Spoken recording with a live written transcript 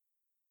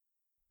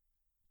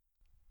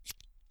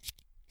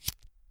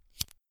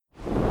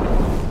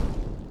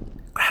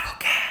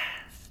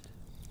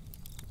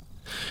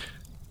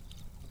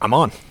I'm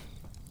on.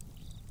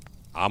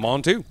 I'm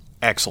on too.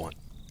 Excellent.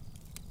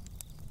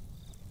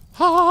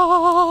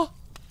 Ha!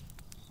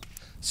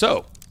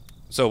 So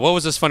what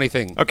was this funny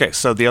thing? Okay,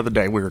 so the other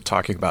day we were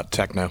talking about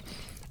techno,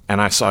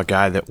 and I saw a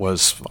guy that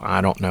was,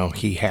 I don't know,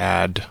 he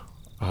had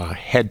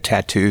head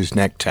tattoos,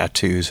 neck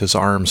tattoos, his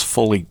arms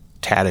fully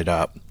tatted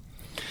up.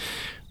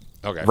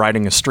 Okay.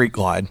 Riding a street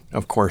glide,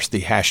 of course,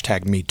 the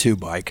hashtag #MeToo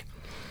bike.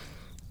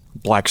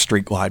 Black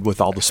street glide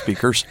with all the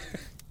speakers.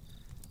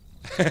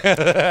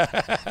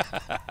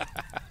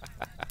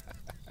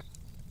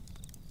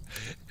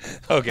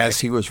 Okay.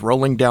 As he was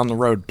rolling down the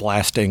road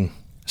blasting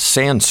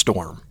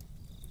Sandstorm.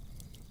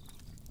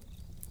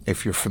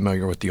 If you're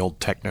familiar with the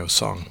old techno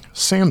song,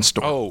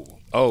 Sandstorm.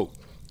 Oh,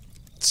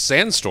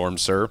 Sandstorm,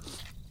 sir.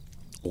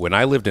 When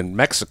I lived in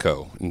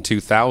Mexico in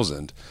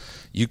 2000,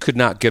 you could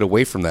not get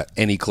away from that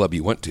any club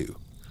you went to.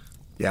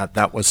 Yeah,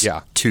 that was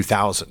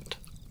 2000,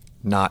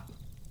 not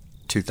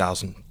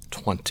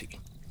 2020.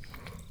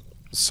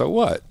 So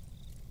what?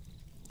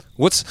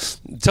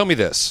 Tell me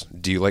this.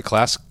 Do you like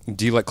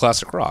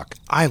classic rock?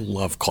 I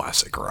love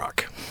classic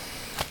rock.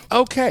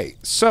 Okay.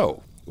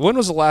 So, when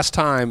was the last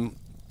time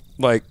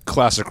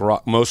classic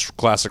rock, most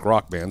classic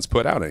rock bands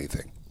put out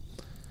anything?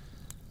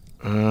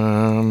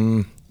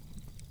 I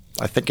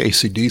think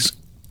AC/DC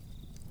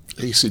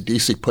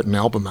put an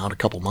album out a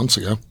couple months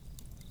ago.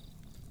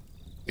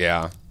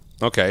 Yeah.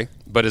 Okay.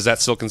 But is that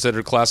still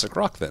considered classic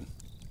rock then?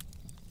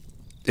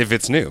 If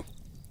it's new.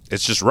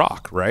 It's just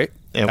rock, right?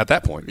 At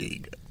that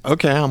point.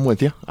 Okay, I'm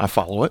with you. I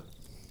follow it.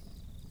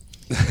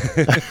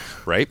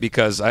 Right?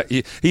 Because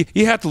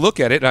you have to look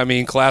at it. I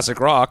mean,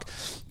 classic rock,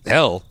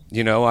 hell,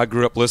 I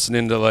grew up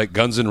listening to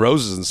Guns N'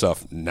 Roses and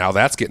stuff. Now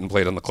that's getting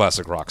played on the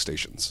classic rock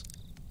stations.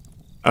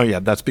 Oh, yeah,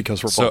 that's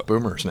because we're both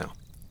boomers now.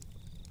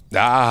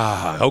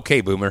 Okay,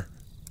 boomer.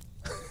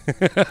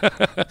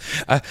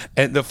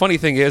 And the funny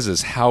thing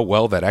is how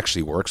well that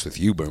actually works with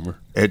you, boomer.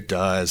 It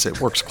does.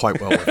 It works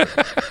quite well with me.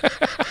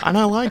 And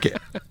I like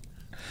it.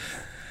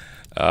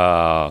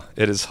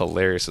 It is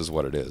hilarious is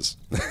what it is.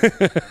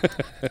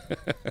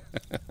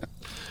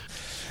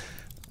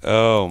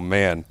 Oh,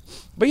 man.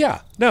 But yeah,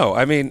 no,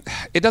 I mean,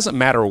 it doesn't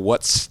matter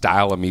what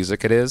style of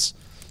music it is.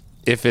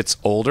 If it's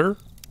older,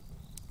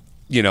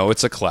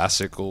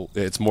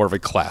 it's more of a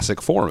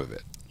classic form of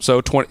it.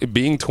 So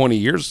being 20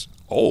 years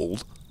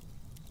old,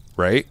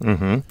 right?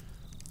 Mm-hmm.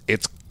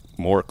 It's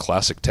more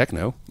classic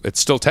techno.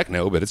 It's still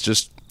techno, but it's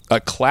just a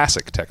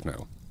classic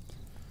techno.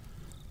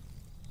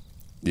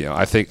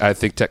 I think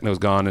techno's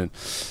gone, and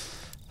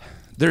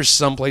there's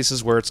some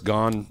places where it's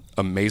gone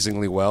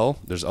amazingly well.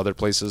 There's other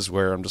places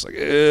where I'm just like,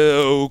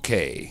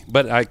 okay.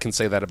 But I can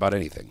say that about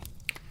anything.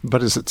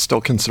 But is it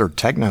still considered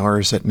techno, or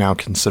is it now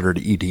considered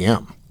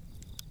EDM?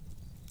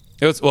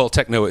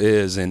 Techno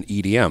is an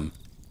EDM.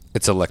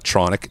 It's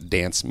electronic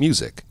dance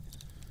music.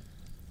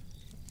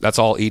 That's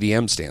all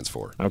EDM stands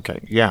for. Okay,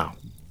 yeah.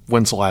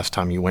 When's the last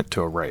time you went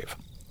to a rave?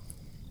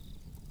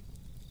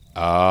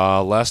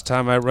 Last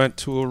time I went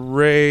to a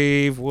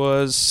rave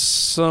was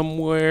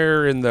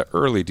somewhere in the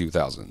early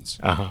 2000s.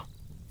 Uh-huh.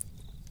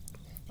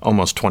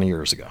 Almost 20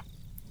 years ago.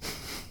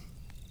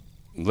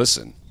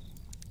 Listen,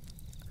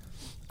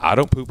 I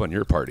don't poop on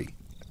your party.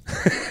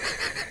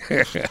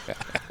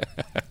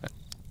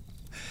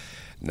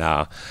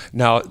 No,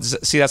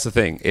 see, that's the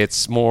thing.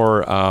 It's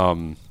more,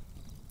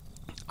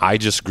 I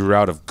just grew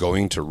out of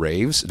going to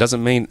raves. It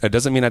doesn't mean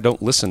I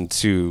don't listen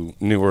to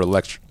newer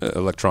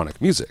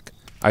electronic music.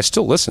 I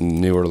still listen to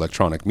newer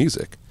electronic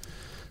music.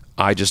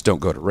 I just don't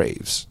go to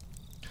raves.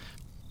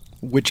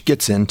 Which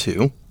gets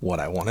into what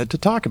I wanted to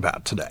talk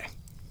about today.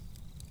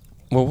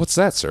 Well, what's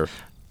that, sir?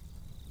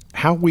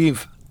 How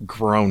we've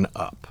grown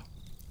up.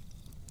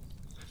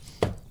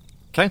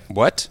 Okay?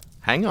 What?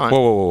 Hang on.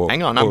 Whoa.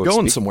 Hang on. I'm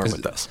going somewhere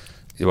with this.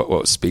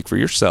 Well, speak for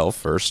yourself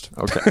first.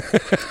 Okay.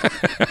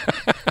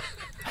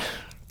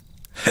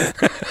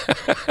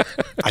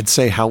 I'd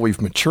say how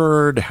we've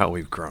matured, how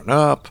we've grown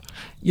up.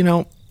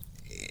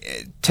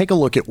 Take a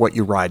look at what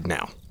you ride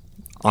now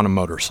on a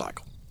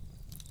motorcycle.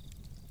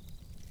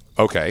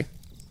 Okay.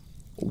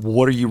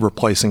 What are you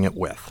replacing it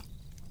with?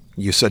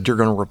 You said you're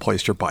going to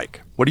replace your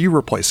bike. What are you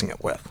replacing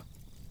it with?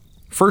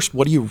 First,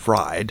 what do you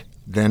ride?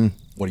 Then,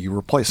 what are you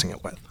replacing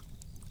it with?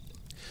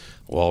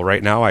 Well,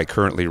 right now I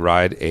currently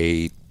ride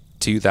a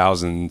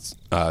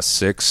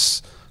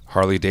 2006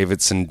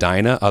 Harley-Davidson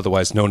Dyna,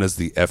 otherwise known as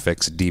the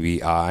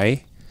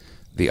FXDBI.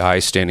 The I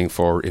standing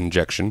for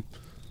injection,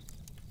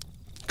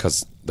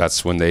 because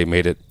that's when they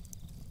made it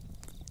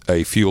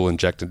a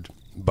fuel-injected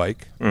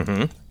bike.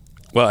 Mm-hmm.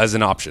 Well, as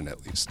an option,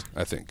 at least,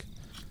 I think.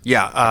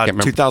 Yeah,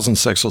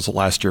 2006 was the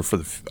last year for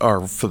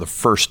the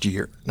first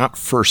year. Not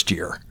first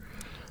year.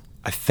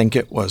 I think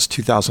it was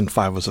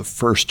 2005 was the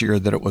first year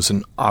that it was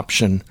an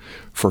option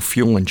for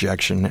fuel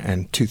injection,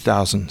 and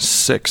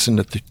 2006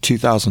 into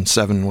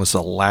 2007 was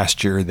the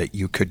last year that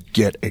you could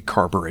get a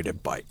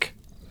carbureted bike.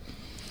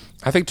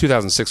 I think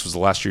 2006 was the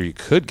last year you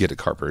could get a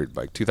carbureted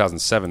bike.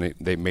 2007,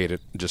 they made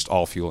it just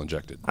all fuel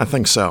injected. I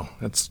think so.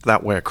 It's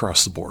that way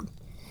across the board.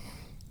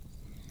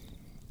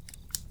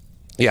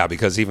 Yeah,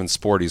 because even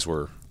Sporties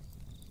were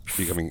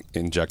becoming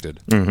injected.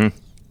 Mm-hmm.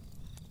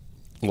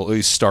 Well, at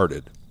least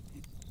started.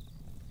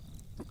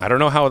 I don't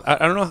know how.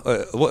 I don't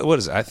know what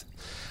is it.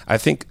 I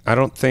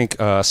don't think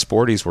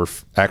Sporties were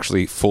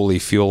actually fully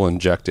fuel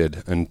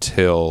injected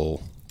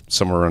until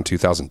somewhere around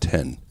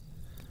 2010.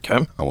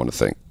 Okay. I want to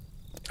think.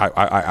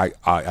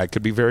 I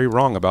could be very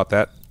wrong about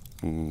that.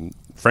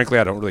 Frankly,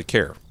 I don't really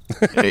care.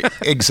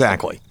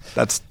 Exactly.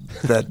 That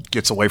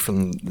gets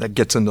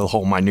into the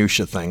whole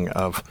minutia thing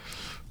of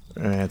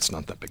it's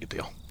not that big a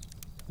deal.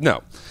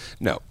 No.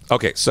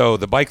 Okay, so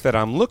the bike that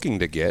I'm looking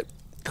to get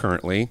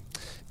currently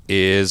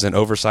is an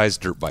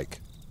oversized dirt bike.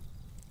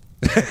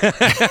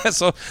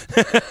 so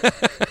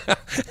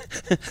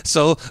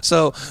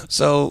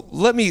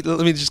let me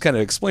just kind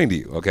of explain to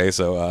you. Okay,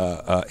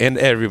 so and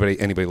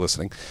anybody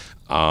listening,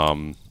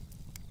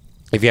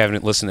 if you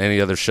haven't listened to any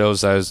other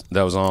shows that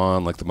was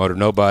on, like the Motor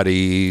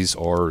Nobodies,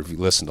 or if you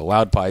listen to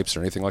Loud Pipes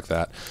or anything like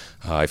that,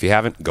 if you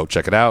haven't, go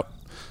check it out.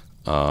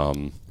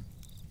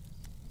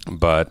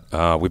 But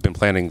we've been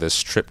planning this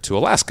trip to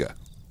Alaska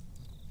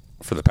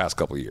for the past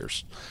couple of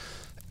years,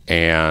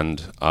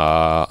 and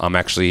I'm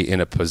actually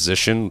in a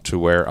position to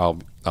where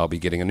I'll be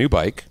getting a new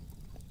bike,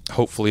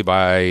 hopefully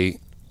by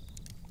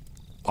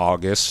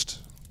August.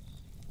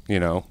 You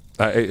know,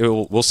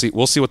 we'll see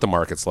what the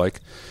market's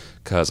like,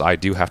 because I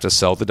do have to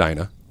sell the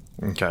Dyna.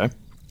 Okay.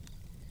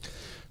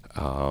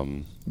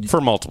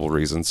 For multiple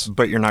reasons.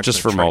 But you're not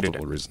just for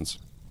multiple reasons.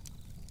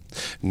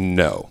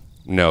 No,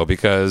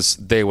 because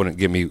they wouldn't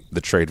give me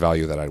the trade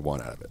value that I'd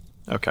want out of it.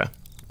 Okay.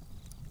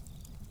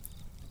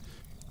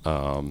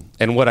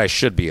 And what I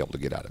should be able to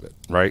get out of it,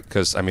 right?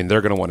 Because, I mean,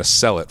 they're going to want to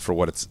sell it for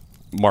what its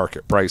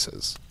market price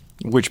is.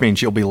 Which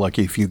means you'll be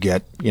lucky if you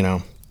get,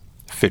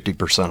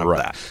 50% of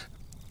that.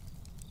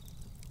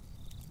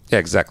 Yeah,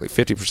 exactly.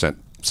 50%,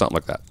 something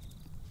like that.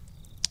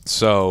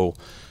 So,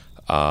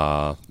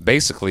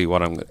 basically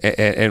what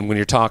and when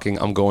you're talking,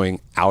 I'm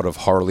going out of a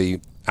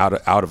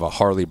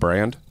Harley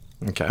brand.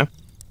 Okay.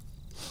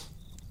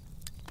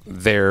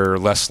 They're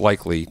less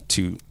likely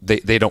to,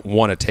 they don't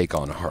want to take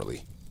on a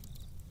Harley.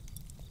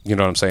 You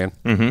know what I'm saying?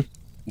 Mm-hmm.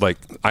 Like,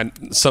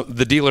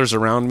 the dealers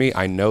around me,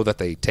 I know that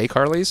they take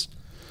Harleys,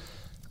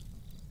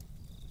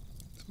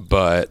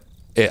 but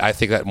I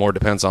think that more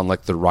depends on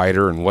like the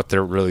rider and what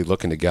they're really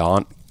looking to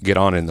get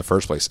on in the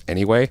first place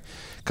anyway,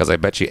 because I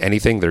bet you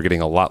anything they're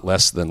getting a lot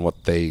less than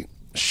what they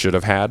should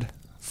have had,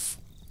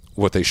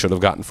 what they should have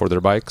gotten for their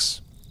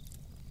bikes,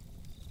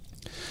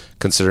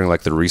 considering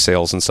like the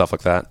resales and stuff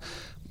like that.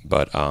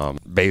 But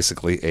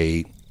basically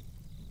a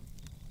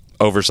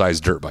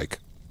oversized dirt bike.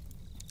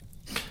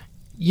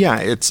 Yeah,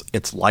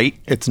 it's light,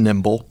 it's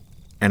nimble,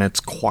 and it's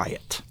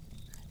quiet.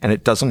 And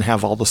it doesn't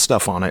have all the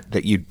stuff on it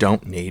that you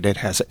don't need. It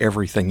has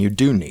everything you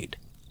do need,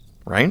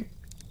 right?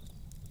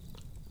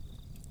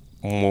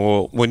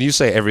 Well, when you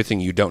say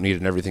everything you don't need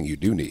and everything you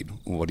do need,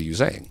 what are you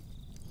saying?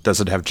 Does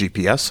it have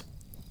GPS?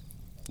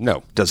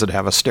 No. Does it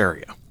have a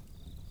stereo?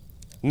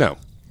 No.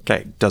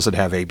 Okay. Does it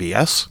have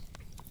ABS?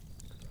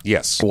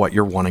 Yes. What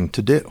you're wanting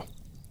to do.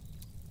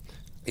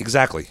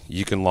 Exactly.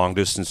 You can long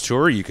distance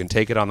tour. You can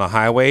take it on the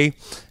highway,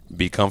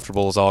 be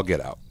comfortable as all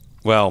get out.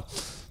 Well,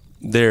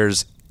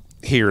 there's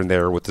here and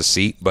there with the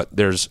seat, but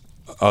there's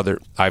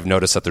I've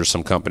noticed that there's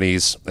some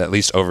companies, at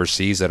least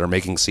overseas, that are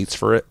making seats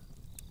for it.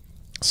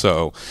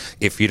 So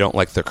if you don't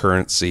like the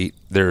current seat,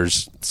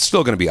 there's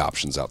still going to be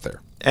options out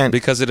there. And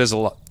because it is a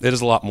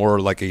lot more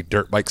like a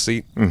dirt bike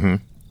seat. Mm-hmm.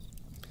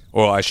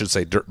 Or I should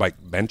say dirt bike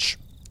bench.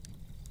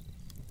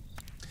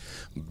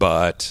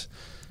 But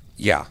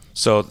yeah,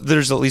 so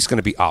there's at least going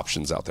to be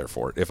options out there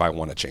for it if I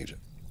want to change it.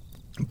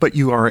 But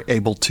you are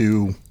able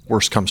to,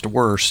 worst comes to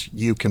worst,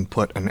 you can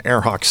put an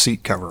Airhawk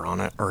seat cover on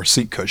it or a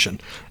seat cushion,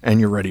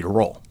 and you're ready to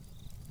roll.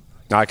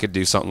 I could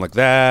do something like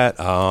that.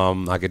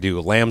 I could do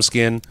a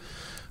lambskin.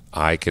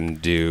 I can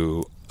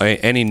do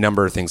any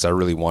number of things I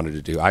really wanted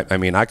to do. I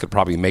mean, I could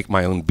probably make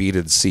my own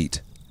beaded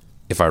seat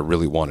if I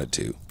really wanted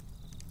to.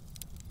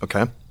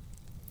 Okay.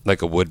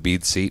 Like a wood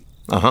bead seat.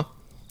 Uh-huh.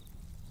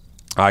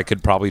 I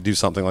could probably do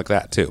something like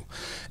that too.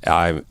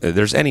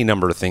 There's any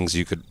number of things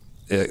you could,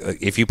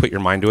 if you put your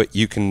mind to it,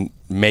 you can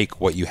make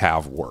what you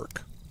have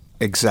work.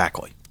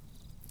 Exactly.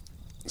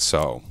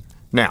 So.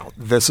 Now,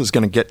 this is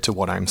going to get to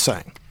what I'm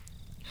saying.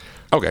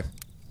 Okay.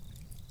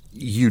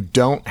 You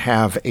don't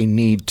have a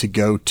need to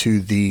go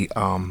to the,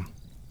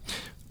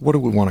 what do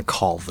we want to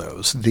call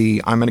those?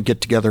 I'm going to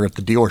get together at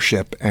the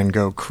dealership and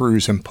go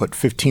cruise and put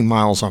 15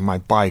 miles on my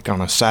bike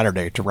on a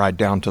Saturday to ride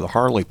down to the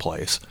Harley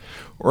place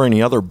or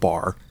any other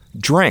bar,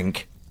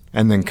 drink,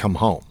 and then come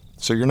home.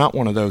 So you're not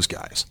one of those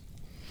guys.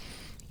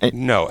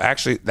 No,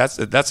 actually, that's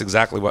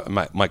exactly what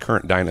my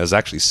current Dyna is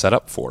actually set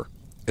up for,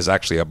 is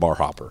actually a bar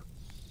hopper.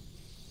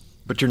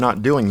 But you're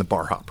not doing the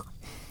bar hopper.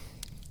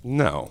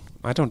 No,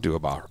 I don't do a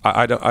bar.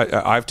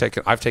 I've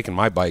taken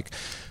my bike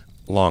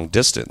long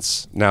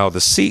distance. Now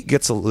the seat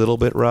gets a little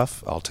bit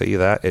rough. I'll tell you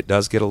that. It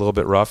does get a little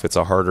bit rough. It's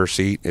a harder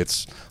seat.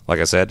 It's, like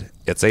I said,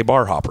 it's a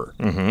bar hopper.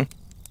 Mm-hmm.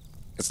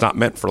 It's not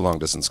meant for long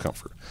distance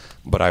comfort.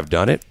 But I've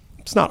done it.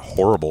 It's not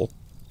horrible.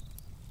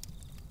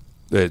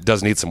 It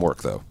does need some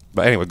work though.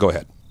 But anyway, go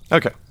ahead.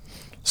 Okay.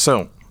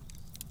 So,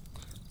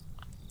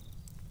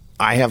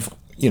 I have,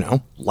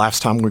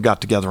 last time we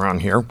got together on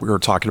here, we were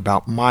talking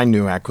about my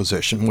new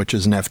acquisition, which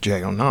is an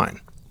FJ09.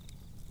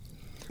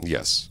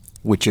 Yes.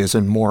 Which is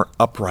a more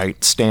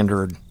upright,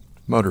 standard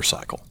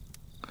motorcycle.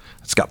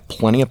 It's got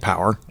plenty of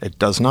power. It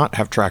does not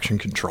have traction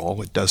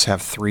control. It does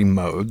have 3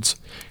 modes,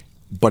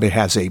 but it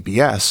has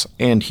ABS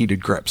and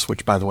heated grips,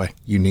 which, by the way,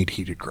 you need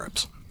heated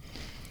grips.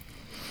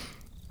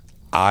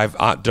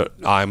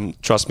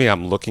 Trust me,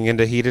 I'm looking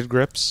into heated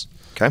grips.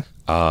 Okay.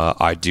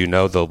 I do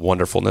know the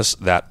wonderfulness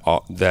that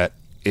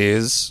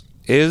is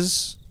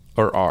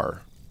or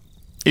are.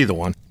 Either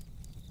one.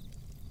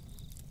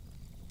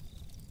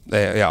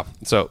 Yeah.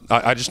 So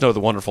I just know the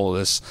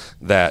wonderfulness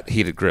that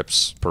heated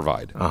grips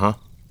provide. Uh-huh.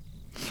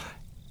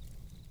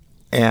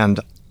 And,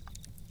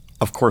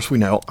 of course, we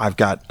know I've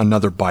got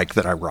another bike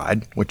that I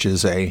ride, which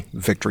is a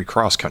Victory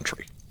Cross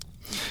Country.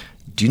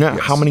 Do you know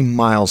how many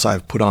miles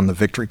I've put on the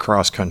Victory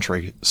Cross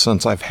Country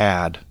since I've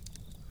had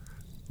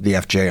the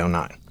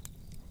FJ09?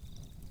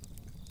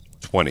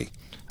 20.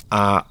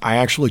 I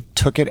actually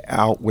took it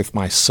out with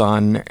my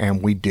son,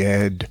 and we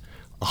did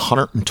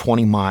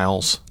 120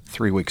 miles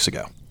 3 weeks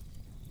ago.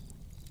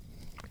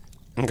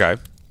 Okay.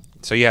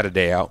 So you had a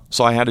day out.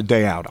 So I had a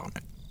day out on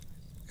it.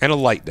 And a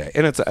light day.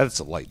 And it's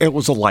a light day. It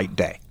was a light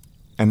day.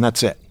 And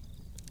that's it.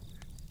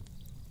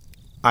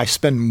 I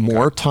spend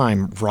more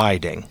time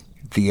riding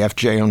the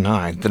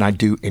FJ09 than I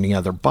do any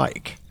other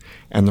bike.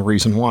 And the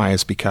reason why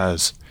is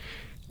because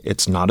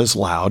it's not as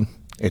loud,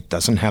 it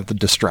doesn't have the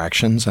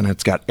distractions, and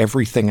it's got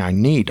everything I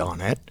need on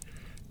it.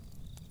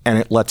 And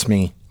it lets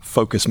me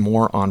focus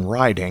more on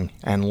riding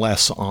and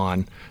less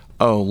on,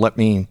 let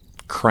me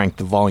crank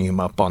the volume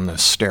up on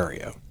this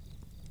stereo.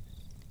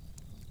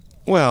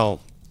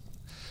 Well,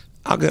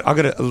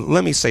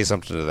 let me say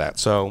something to that.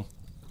 So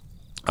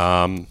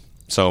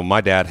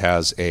my dad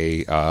has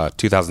a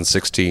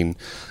 2016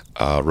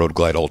 Road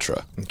Glide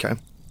Ultra. Okay.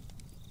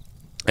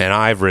 And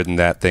I've ridden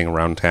that thing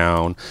around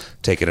town,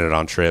 taken it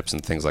on trips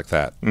and things like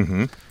that.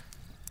 Mm-hmm.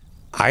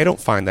 I don't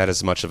find that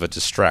as much of a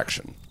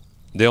distraction.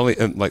 The only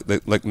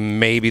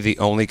maybe the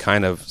only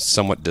kind of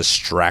somewhat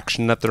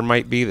distraction that there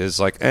might be is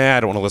like, I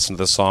don't want to listen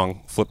to this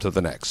song. Flip to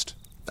the next.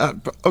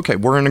 Okay,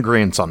 we're in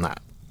agreement on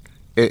that.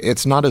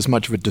 It's not as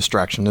much of a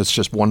distraction. It's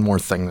just one more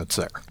thing that's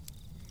there.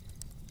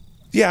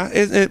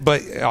 Yeah,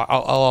 but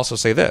I'll also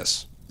say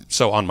this.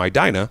 So on my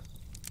Dyna,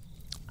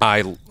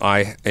 on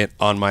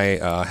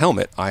my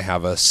helmet, I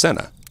have a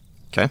Senna.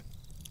 Okay.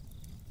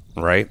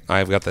 Right?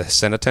 I've got the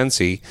Senna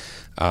 10C.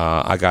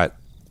 I got,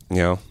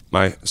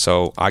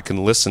 so I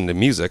can listen to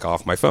music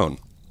off my phone.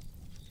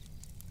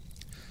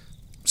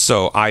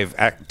 So I've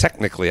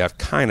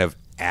kind of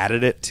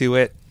added it to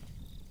it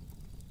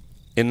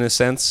in a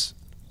sense,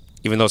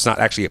 even though it's not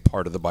actually a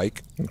part of the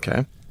bike.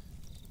 Okay.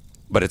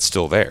 But it's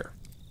still there.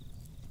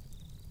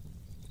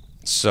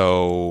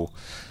 So,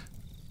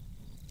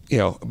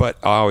 but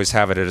I always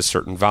have it at a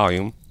certain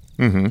volume,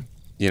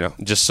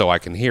 just so I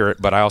can hear it.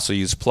 But I also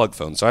use plug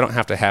phones, so I don't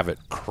have to have it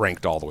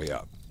cranked all the way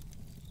up.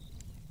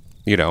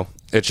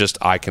 It's just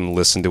I can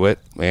listen to it,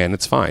 and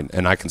it's fine.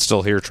 And I can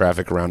still hear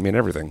traffic around me and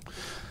everything.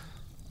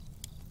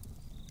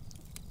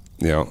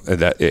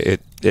 That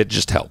it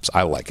just helps.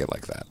 I like it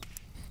like that.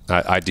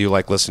 I do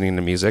like listening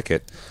to music.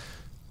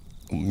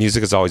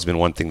 Music has always been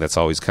one thing that's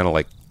always kind of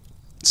like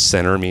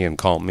center me and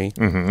calm me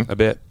a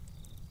bit.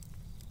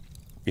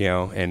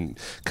 And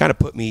kind of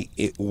put me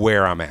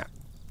where I'm at.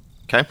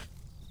 Okay.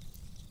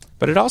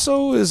 But it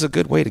also is a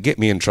good way to get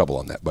me in trouble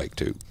on that bike,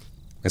 too.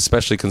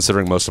 Especially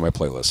considering most of my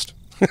playlist.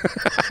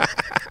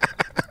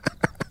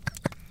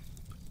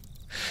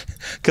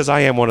 Because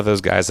I am one of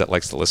those guys that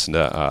likes to listen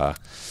to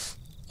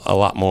a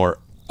lot more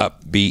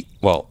upbeat,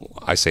 well,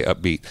 I say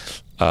upbeat,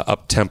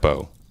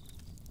 up-tempo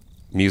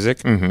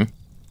music.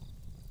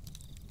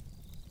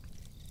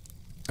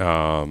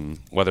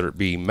 Whether it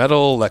be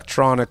metal,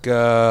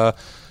 electronica,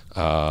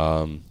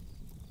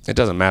 it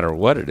doesn't matter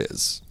what it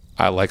is.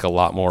 I like a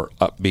lot more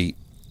upbeat,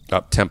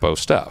 up-tempo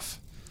stuff.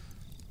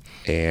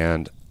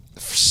 And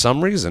for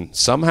some reason,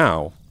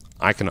 somehow,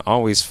 I can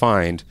always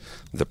find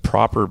the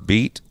proper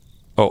beat.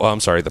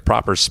 The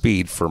proper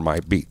speed for my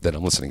beat that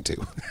I'm listening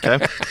to.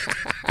 Okay.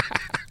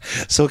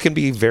 So it can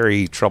be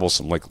very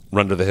troublesome, like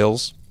Run to the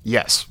Hills.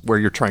 Yes, where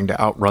you're trying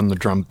to outrun the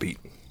drum beat.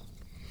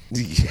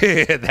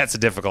 Yeah, that's a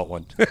difficult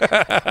one.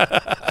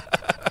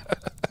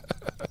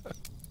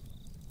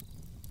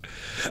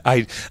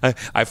 I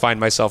find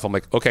myself, I'm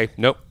like, okay,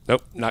 nope,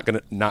 not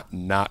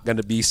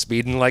gonna be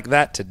speeding like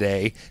that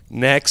today.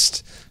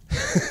 Next.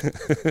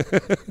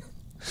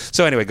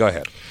 So anyway, go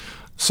ahead.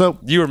 So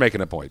you were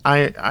making a point.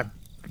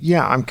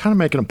 I'm kind of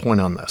making a point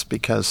on this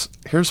because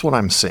here's what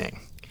I'm seeing.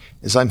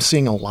 I'm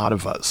seeing a lot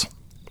of us,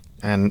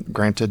 and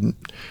granted,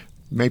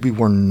 maybe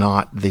we're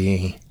not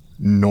the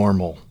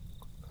normal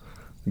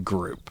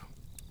group.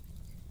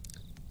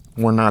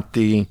 We're not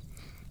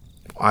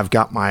I've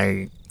got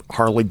my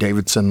Harley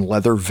Davidson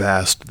leather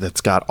vest that's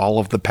got all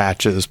of the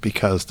patches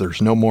because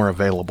there's no more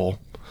available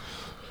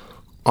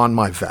on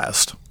my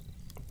vest.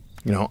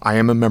 I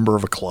am a member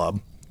of a club,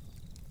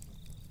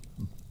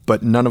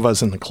 but none of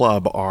us in the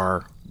club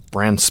are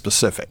brand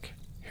specific.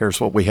 Here's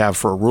what we have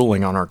for a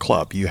ruling on our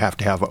club. You have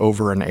to have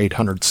over an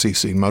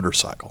 800cc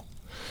motorcycle.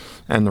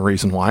 And the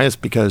reason why is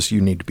because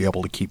you need to be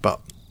able to keep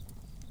up.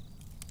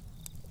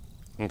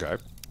 Okay.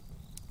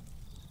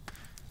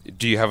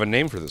 Do you have a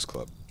name for this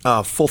club?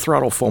 Full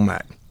Throttle Full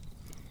Mag.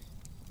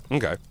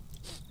 Okay.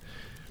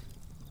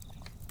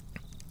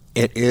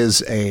 It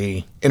is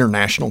a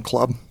international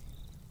club.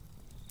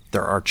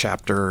 There are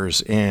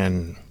chapters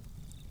in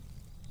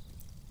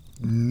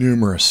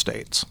numerous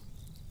states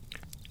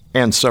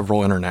and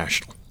several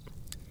international.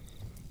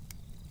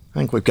 I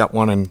think we've got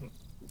one in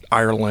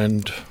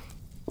Ireland,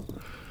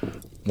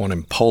 one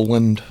in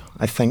Poland,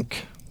 I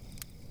think.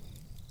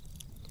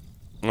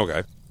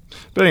 Okay.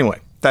 But anyway,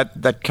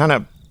 that kind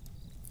of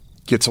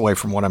gets away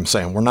from what I'm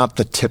saying. We're not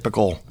the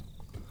typical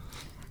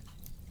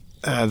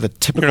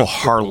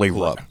Harley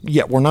club.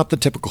 Yeah, we're not the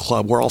typical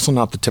club. We're also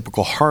not the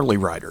typical Harley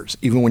riders,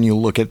 even when you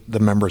look at the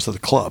members of the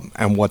club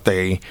and what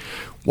we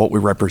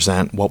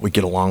represent, what we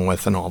get along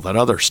with, and all that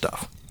other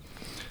stuff.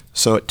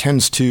 So it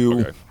tends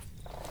to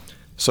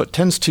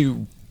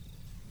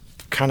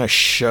kind of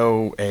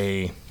show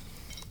I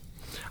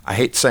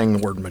hate saying the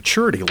word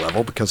maturity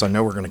level because I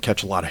know we're going to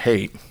catch a lot of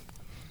hate,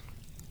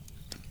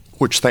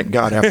 which thank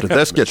God after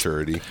this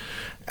maturity.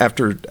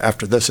 After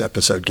this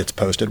episode gets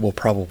posted, we'll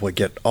probably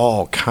get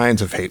all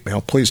kinds of hate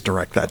mail. Please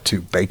direct that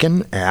to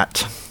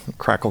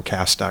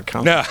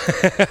bacon@cracklecast.com. No.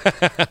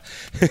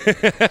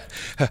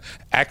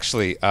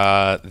 Actually,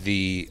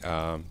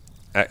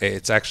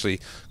 it's actually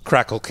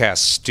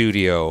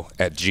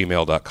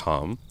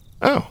cracklecaststudio@gmail.com.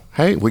 Oh,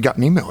 hey, we got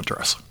an email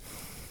address.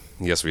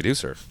 Yes, we do,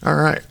 sir. All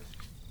right.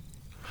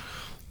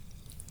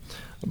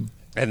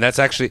 And that's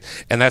actually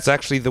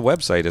the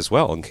website as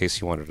well, in case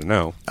you wanted to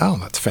know. Oh,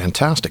 that's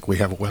fantastic. We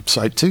have a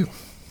website too.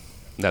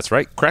 That's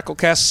right.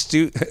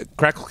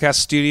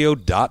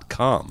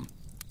 cracklecaststudio.com.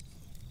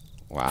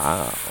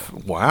 Wow.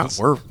 Wow.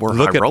 We're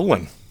high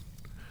rolling.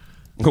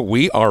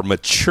 We are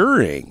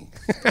maturing.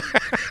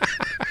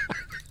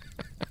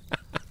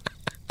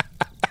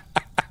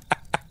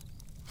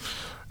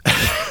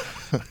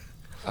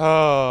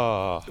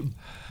 Oh.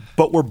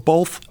 But we're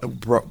both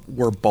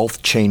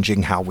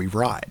changing how we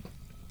ride.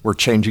 We're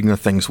changing the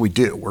things we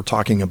do. We're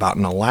talking about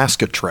an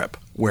Alaska trip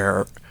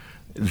where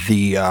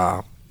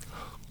the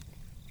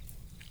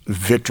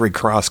Victory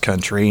Cross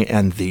Country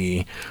and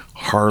the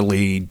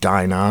Harley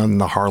Dyna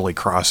and the Harley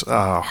Cross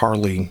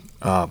what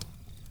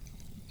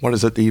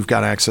is it that you've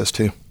got access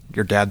to?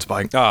 Your dad's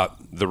bike?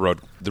 The Road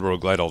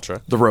Glide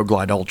Ultra. The Road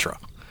Glide Ultra.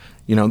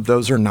 You know,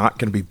 those are not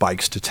going to be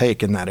bikes to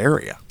take in that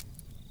area.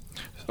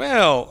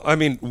 Well, I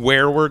mean,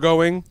 where we're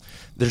going,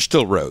 there's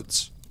still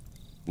roads.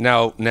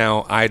 Now,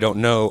 I don't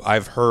know.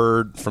 I've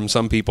heard from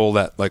some people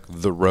that like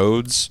the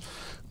roads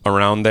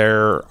around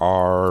there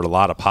are a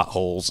lot of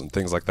potholes and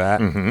things like that.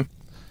 Mm-hmm.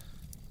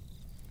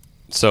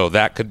 So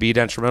that could be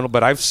detrimental.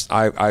 But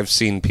I've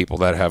seen people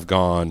that have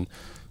gone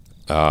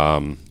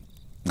through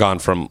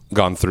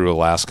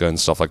Alaska and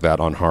stuff like that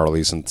on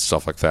Harleys and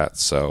stuff like that.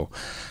 So,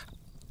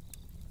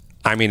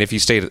 I mean, if you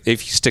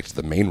stick to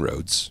the main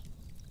roads,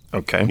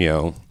 okay, you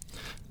know,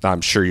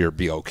 I'm sure you'll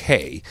be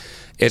okay.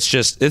 It's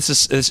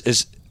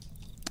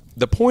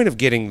the point of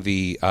getting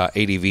the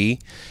ADV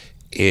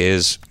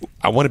is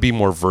I want to be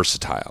more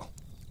versatile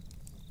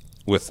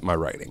with my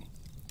riding.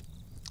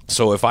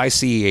 So if I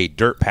see a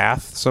dirt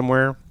path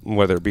somewhere,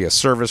 whether it be a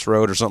service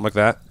road or something like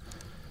that,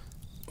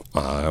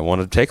 I want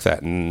to take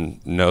that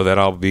and know that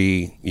I'll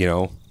be, you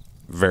know,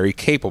 very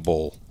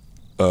capable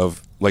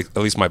of, like,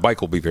 at least my bike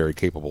will be very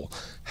capable.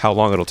 How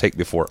long it'll take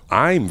before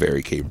I'm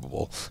very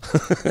capable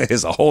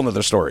is a whole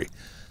nother story.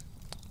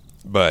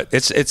 But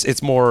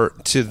it's more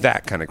to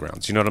that kind of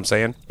grounds. You know what I'm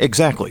saying?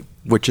 Exactly,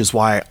 which is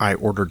why I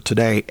ordered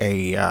today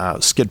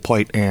a skid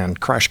plate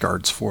and crash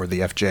guards for the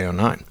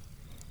FJ09.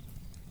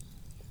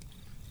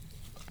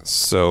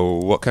 So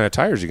what kind of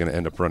tires are you going to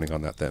end up running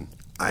on that then?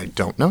 I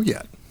don't know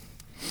yet.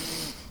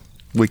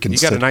 We can. You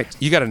got a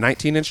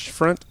 19-inch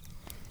front?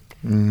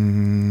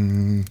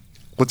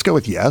 Let's go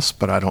with yes,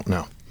 but I don't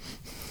know.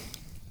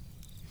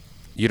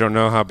 You don't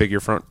know how big your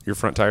front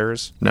tire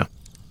is? No.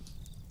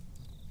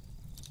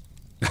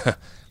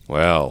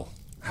 Well,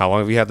 how long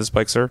have you had this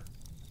bike, sir?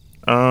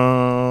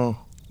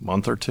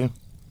 Month or two.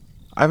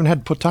 I haven't had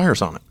to put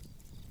tires on it.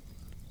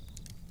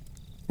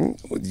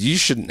 You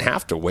shouldn't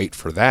have to wait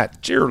for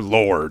that. Dear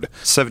Lord.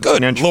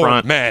 17-inch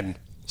front. Man.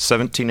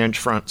 17-inch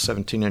front,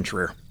 17-inch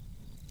rear.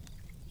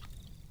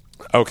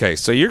 Okay,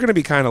 so you're going to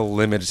be kind of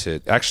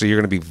limited. Actually, you're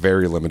going to be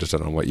very limited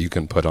on what you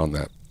can put on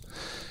that.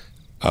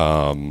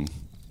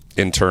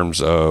 In terms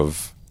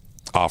of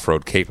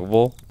off-road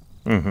capable.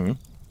 Mm-hmm.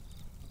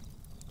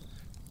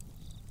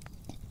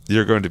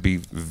 You're going to be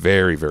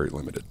very, very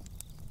limited.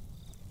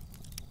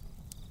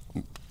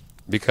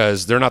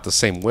 Because they're not the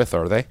same width,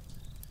 are they?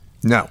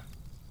 No.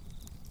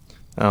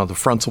 The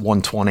front's a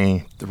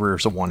 120, the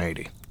rear's a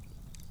 180.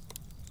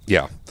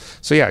 Yeah.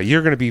 So, yeah,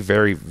 you're going to be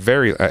very,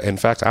 very... in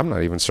fact, I'm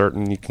not even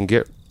certain you can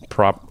get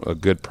a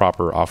good,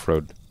 proper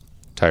off-road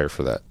tire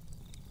for that.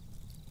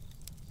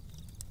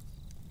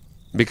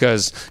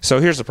 Because so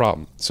here's the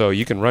problem. So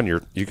you can run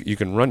you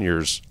can run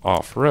yours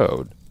off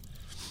road,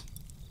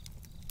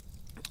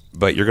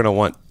 but you're going to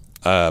want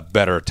a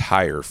better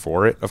tire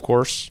for it, of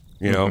course.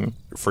 You know,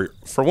 for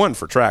one,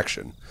 for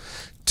traction.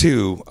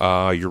 Two,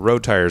 your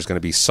road tire is going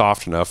to be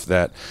soft enough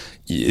that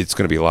it's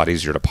going to be a lot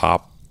easier to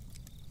pop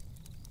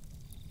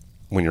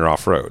when you're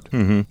off road.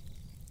 Mm-hmm.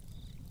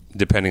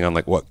 Depending on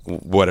like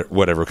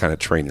whatever kind of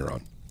terrain you're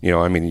on. You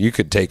know, I mean, you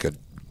could take a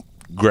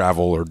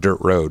gravel or dirt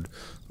road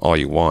all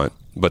you want,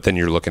 but then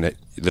you're looking at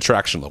the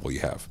traction level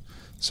you have.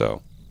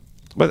 So,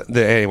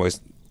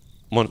 anyways,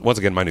 once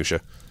again,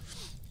 minutia.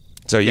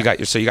 So you got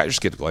your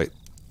skid plate.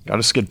 Got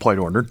a skid plate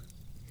ordered.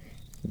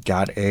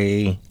 Got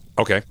a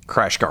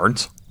crash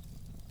guards.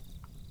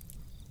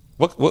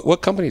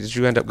 What company did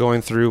you end up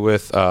going through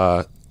with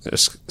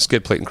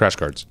skid plate and crash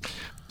guards?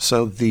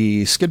 So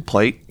the skid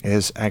plate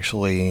is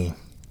actually,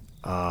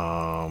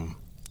 crap,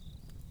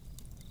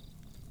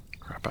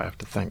 I have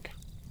to think.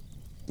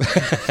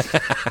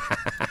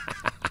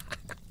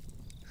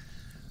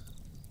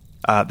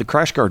 The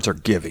crash guards are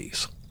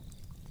Givvies.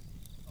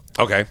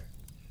 Okay.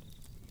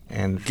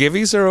 And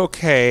Givvies are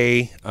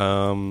okay.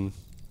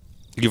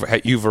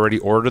 You've already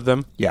ordered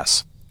them?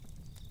 Yes.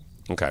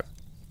 Okay.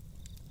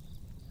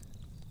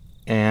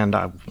 And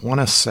I want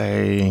to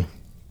say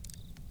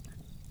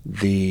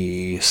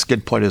the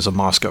skid plate is a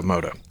Moscow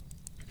Moto.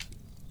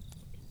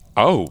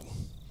 Oh,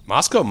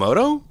 Moscow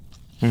Moto?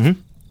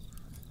 Mm-hmm.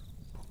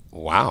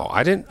 Wow,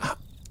 I didn't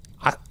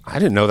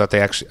know that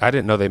I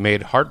didn't know they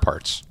made hard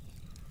parts.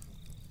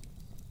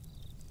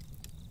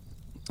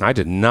 I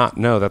did not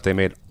know that they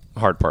made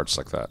hard parts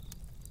like that.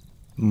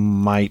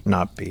 Might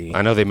not be.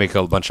 I know they make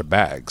a bunch of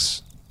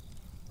bags.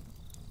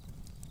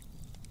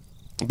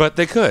 But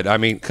they could. I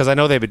mean, because I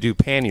know they would do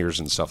panniers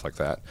and stuff like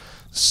that.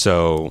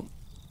 So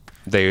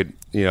they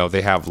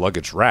have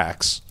luggage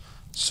racks.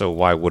 So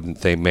why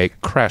wouldn't they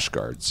make crash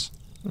guards?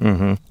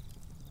 Mm-hmm.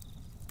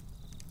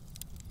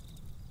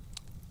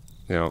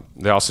 You know,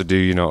 they also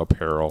do,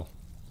 apparel.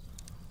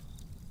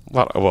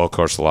 Of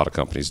course, a lot of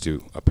companies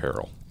do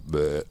apparel.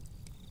 But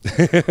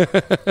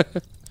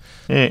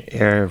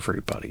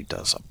everybody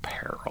does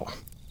apparel.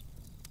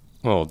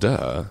 Well,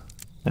 duh.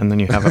 And then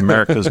you have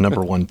America's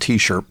 #1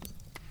 T-shirt,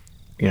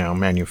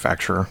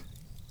 manufacturer.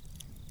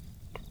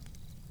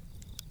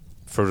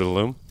 Fruit of the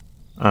Loom?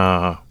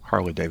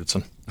 Harley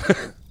Davidson.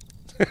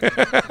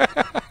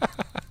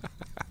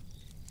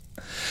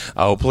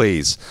 Oh,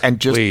 please.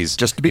 And please.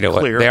 Just to be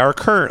clear, they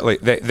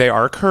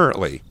are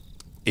currently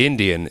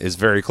Indian is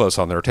very close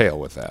on their tail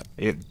with that.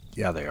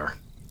 Yeah, they are.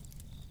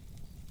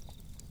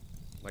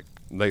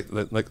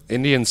 Like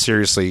Indian,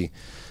 seriously.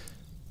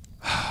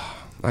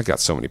 I got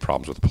so many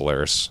problems with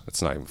Polaris.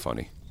 It's not even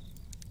funny.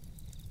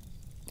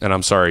 And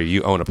I'm sorry,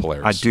 you own a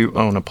Polaris. I do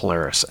own a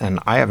Polaris, and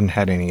I haven't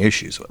had any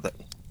issues with it.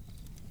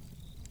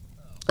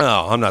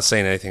 Oh, I'm not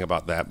saying anything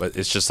about that, but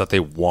it's just that they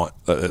want.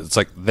 It's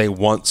like they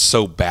want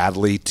so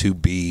badly to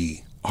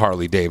be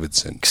Harley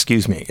Davidson.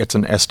 Excuse me, it's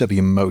an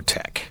SW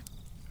Motec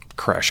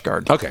crash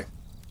guard. Okay.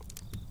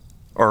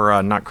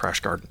 Or not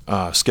crash guard,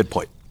 skid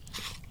plate.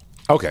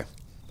 Okay,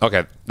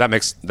 that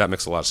makes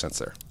a lot of sense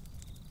there.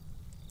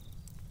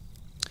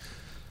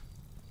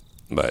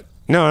 But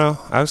no,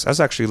 I was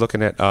actually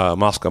looking at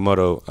Moscow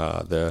Moto,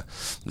 the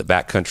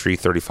backcountry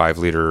 35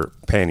 liter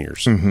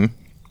panniers. Mm-hmm.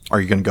 Are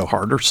you going to go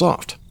hard or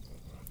soft?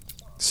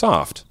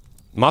 Soft.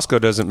 Moscow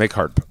doesn't make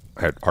hard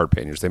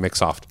panniers; they make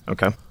soft.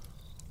 Okay.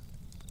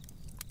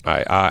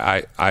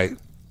 I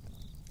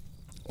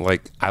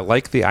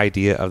like the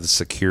idea of the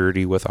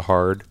security with a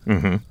hard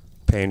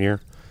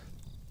pannier,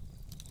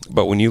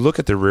 but when you look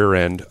at the rear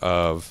end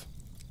of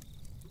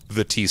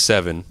the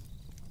T7,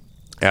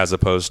 as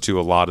opposed to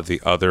a lot of the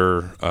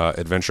other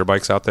adventure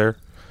bikes out there,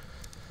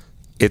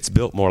 it's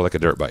built more like a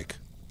dirt bike.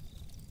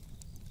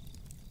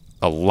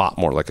 A lot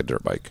more like a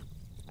dirt bike.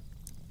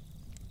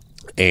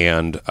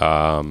 And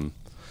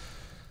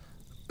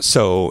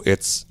so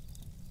it's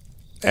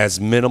as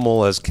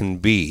minimal as can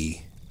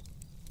be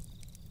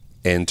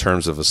in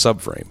terms of a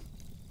subframe.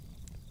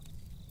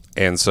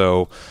 And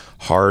so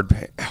hard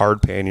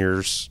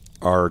panniers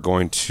are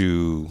going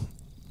to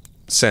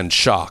send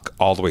shock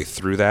all the way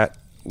through that.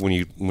 When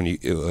you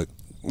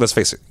let's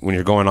face it, when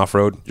you're going off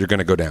road, you're going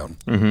to go down.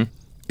 Mm-hmm.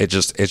 It's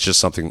just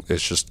something.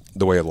 It's just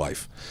the way of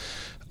life.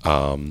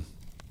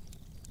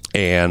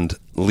 And at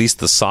least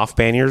the soft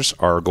panniers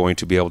are going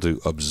to be able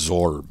to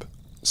absorb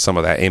some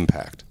of that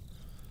impact.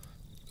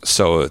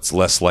 So it's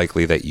less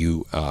likely that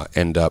you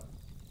end up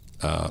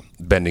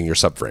bending your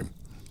subframe.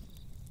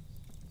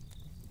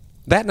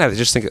 That and I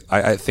just think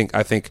I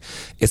think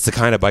it's the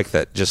kind of bike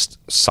that just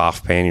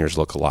soft panniers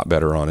look a lot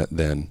better on it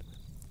than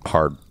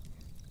hard.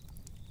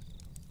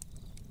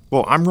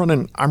 Well, I'm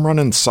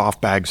running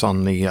soft bags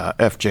on the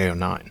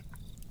FJ09,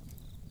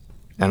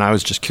 and I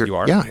was just curious. You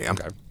are? Yeah, I am.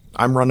 Okay.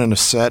 I'm running a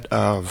set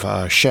of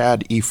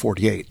Shad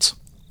E48s.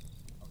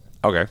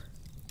 Okay.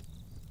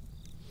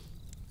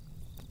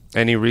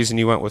 Any reason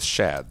you went with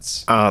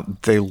Shads?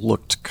 They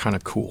looked kind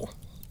of cool.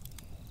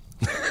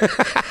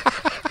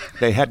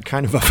 They had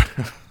kind of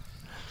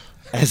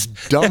As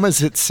dumb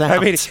as it sounds. I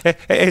mean,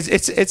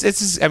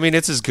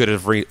 it's as good a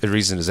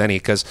reason as any,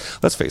 because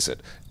let's face it,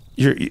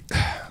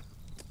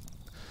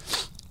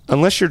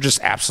 unless you're just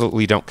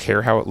absolutely don't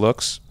care how it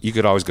looks, you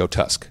could always go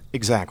Tusk.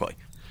 Exactly.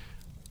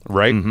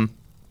 Right? Mm-hmm.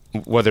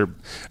 Whether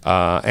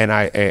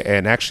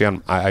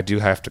I do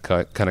have to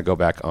kind of go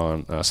back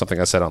on something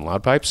I said on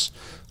Loud Pipes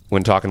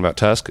when talking about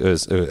Tusk.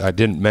 I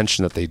didn't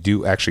mention that they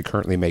do actually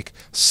currently make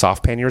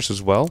soft panniers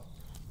as well.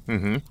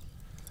 Mm-hmm.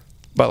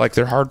 But like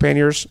their hard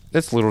panniers,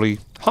 it's literally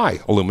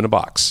aluminum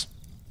box,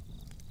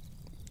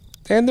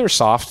 and their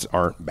softs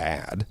aren't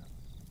bad.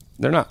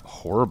 They're not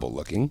horrible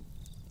looking,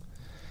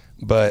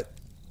 but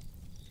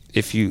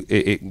if you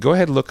go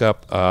ahead and look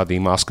up the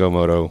Moscow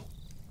Moto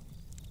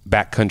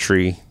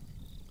backcountry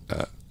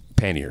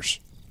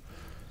panniers,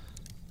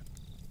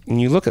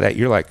 and you look at that,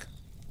 you're like,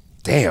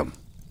 damn,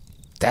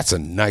 that's a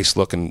nice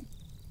looking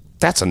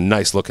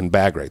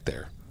bag right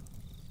there.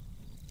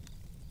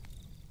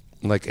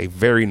 Like a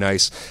very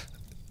nice,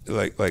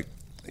 like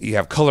you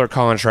have color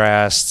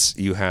contrasts,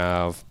 you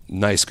have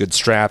nice good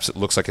straps. It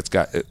looks like it's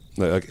got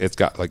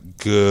like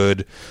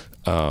good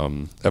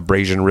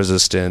abrasion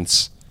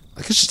resistance.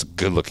 Like it's just a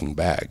good looking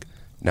bag.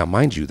 Now,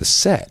 mind you, the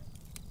set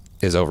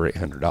is over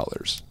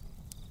 $800.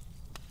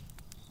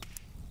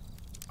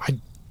 I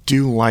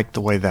do like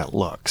the way that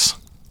looks.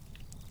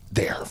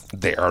 They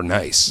are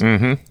nice.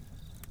 Mm-hmm.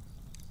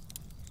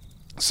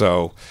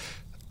 So,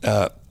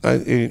 I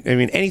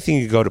mean, anything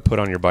you go to put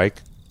on your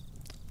bike,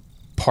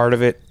 part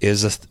of it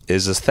is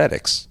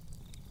aesthetics.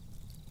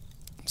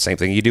 Same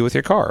thing you do with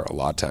your car a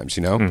lot of times,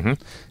 you know? Mm-hmm.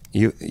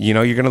 You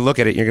know, you're going to look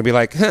at it and you're going to be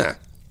like, huh,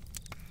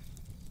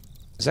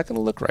 is that going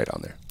to look right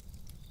on there?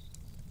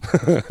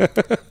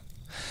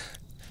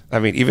 I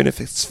mean, even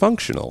if it's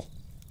functional.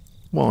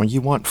 Well,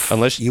 you want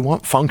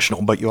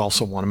functional, but you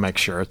also want to make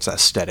sure it's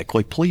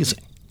aesthetically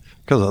pleasing.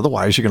 Because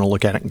otherwise you're going to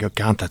look at it and go,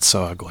 God, that's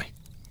so ugly.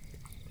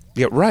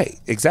 Yeah, right.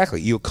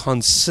 Exactly. You'll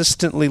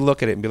consistently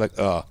look at it and be like,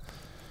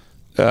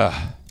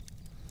 and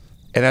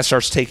that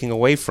starts taking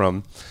away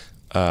from,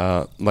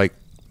 like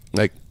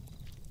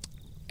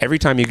every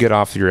time you get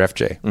off your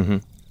FJ, mm-hmm.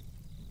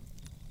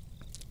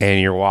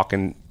 and you're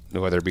walking,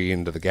 whether it be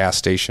into the gas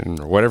station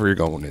or whatever you're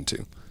going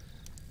into,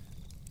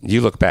 you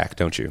look back,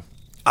 don't you?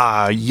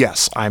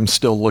 Yes, I'm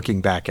still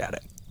looking back at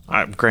it.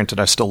 Granted,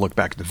 I still look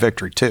back at the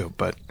Victory too,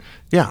 but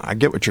yeah, I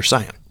get what you're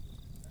saying.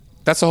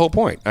 That's the whole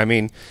point. I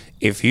mean,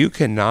 if you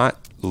cannot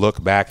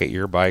look back at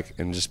your bike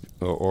and just,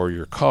 or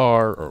your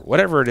car or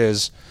whatever it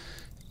is,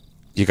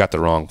 you got the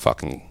wrong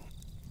fucking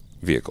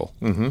vehicle.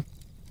 Mm-hmm.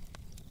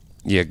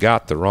 You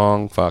got the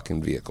wrong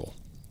fucking vehicle.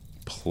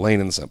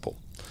 Plain and simple.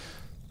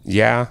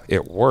 Yeah,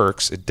 it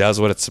works. It does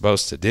what it's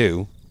supposed to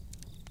do.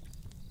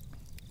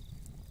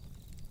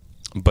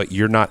 But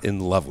you're not in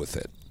love with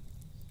it.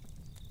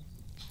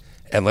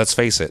 And let's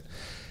face it,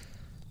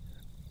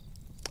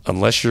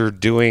 unless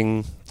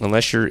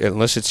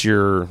it's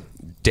your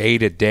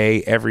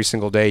day-to-day, every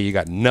single day, you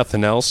got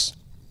nothing else,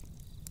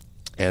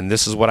 and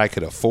this is what I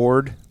could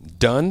afford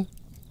done,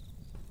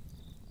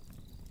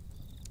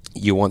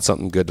 you want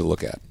something good to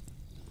look at.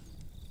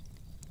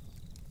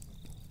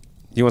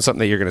 You want something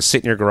that you're going to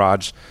sit in your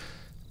garage,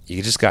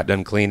 you just got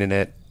done cleaning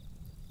it,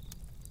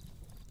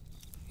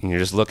 and you're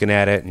just looking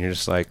at it, and you're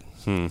just like,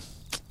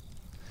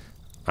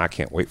 I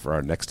can't wait for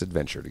our next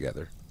adventure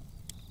together.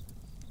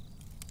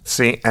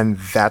 See, and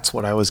that's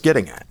what I was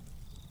getting at.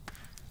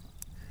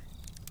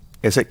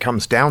 Is it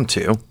comes down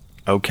to,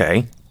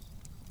 okay,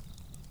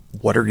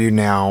 what are you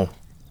now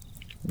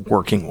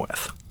working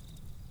with?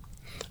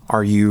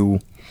 Are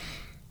you...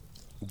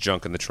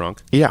 junk in the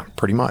trunk? Yeah,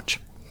 pretty much.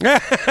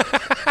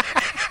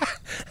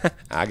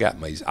 I got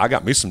me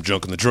some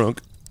junk in the trunk.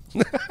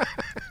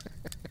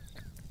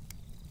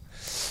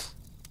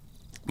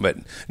 But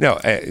no,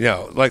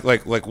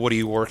 like what are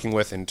you working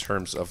with in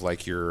terms of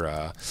like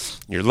your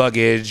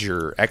luggage,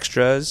 your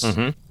extras?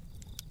 Mm-hmm.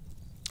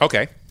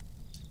 Okay.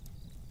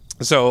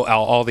 So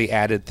all the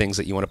added things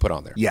that you want to put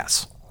on there.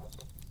 Yes.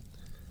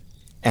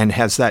 And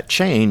has that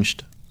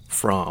changed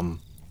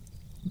from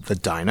the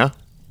Dyna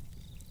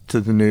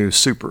to the new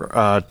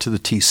Super to the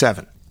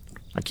T7?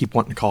 I keep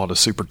wanting to call it a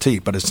Super T,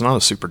 but it's not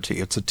a Super T.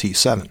 It's a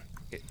T7.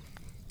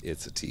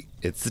 It's a T.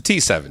 It's the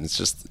T7. It's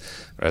just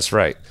that's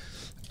right.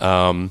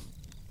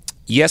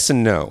 Yes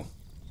and no.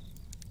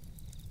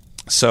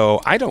 So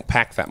I don't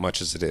pack that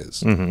much as it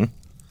is. Mm-hmm.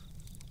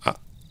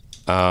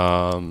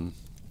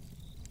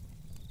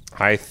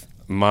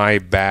 My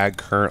bag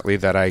currently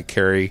that I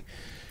carry,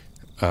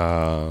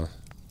 like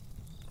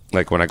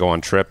when I go on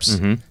trips,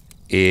 mm-hmm.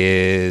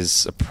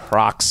 is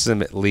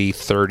approximately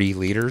 30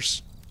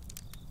 liters.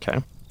 Okay.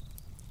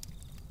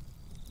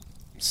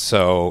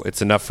 So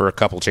it's enough for a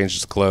couple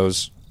changes of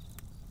clothes,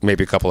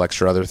 maybe a couple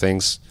extra other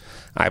things.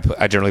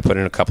 I generally put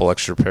in a couple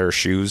extra pair of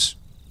shoes,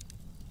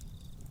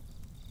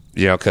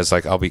 you know, because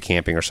like I'll be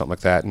camping or something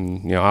like that,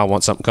 and you know I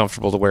want something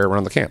comfortable to wear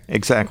around the camp.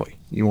 Exactly.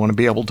 You want to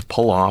be able to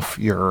pull off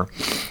your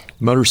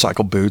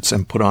motorcycle boots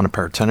and put on a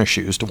pair of tennis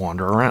shoes to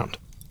wander around.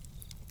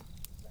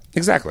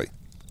 Exactly.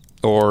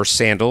 Or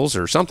sandals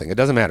or something. It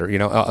doesn't matter. You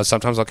know,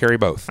 sometimes I'll carry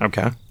both.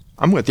 Okay.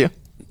 I'm with you.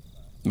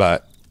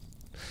 But,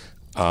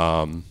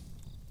 I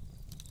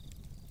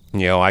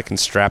can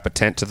strap a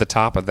tent to the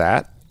top of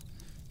that.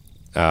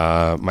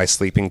 My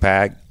sleeping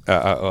bag,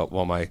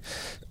 my,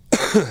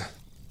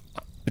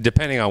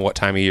 depending on what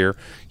time of year,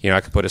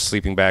 I could put a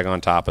sleeping bag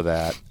on top of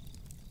that,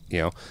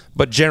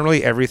 But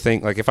generally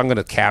everything, like if I'm going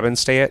to cabin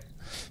stay it,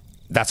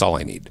 that's all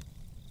I need.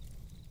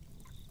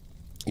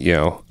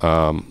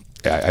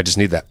 I just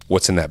need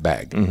what's in that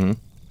bag. Mm-hmm.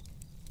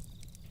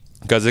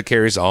 Because it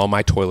carries all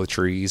my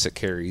toiletries. It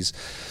carries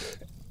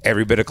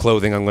every bit of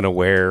clothing I'm going to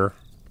wear.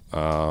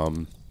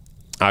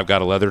 I've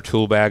got a leather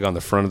tool bag on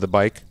the front of the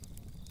bike.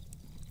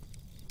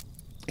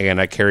 And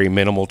I carry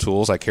minimal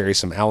tools. I carry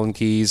some Allen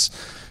keys,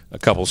 a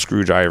couple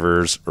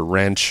screwdrivers, a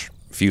wrench,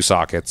 a few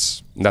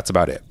sockets. And that's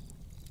about it.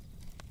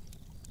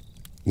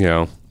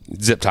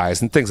 Zip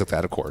ties and things like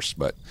that, of course.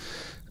 But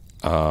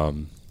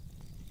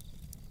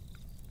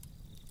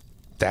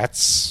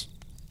that's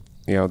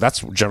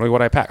generally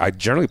what I pack. I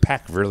generally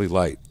pack really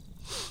light.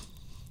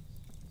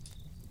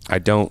 I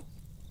don't,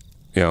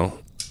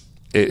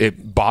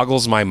 it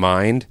boggles my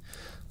mind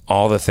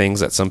all the things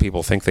that some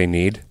people think they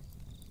need.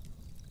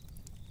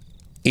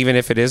 Even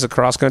if it is a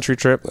cross-country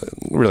trip,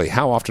 really,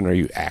 how often are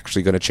you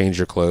actually going to change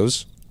your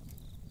clothes?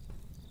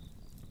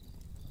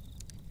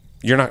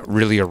 You're not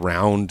really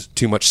around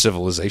too much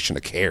civilization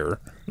to care.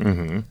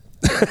 Mm-hmm.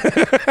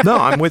 No,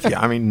 I'm with you.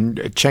 I mean,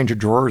 change your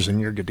drawers and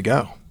you're good to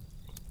go.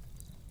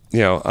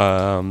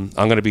 I'm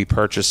going to be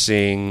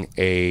purchasing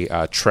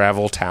a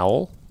travel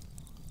towel,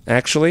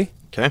 actually.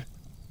 Okay.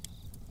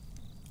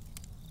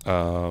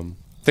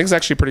 Thing's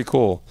actually pretty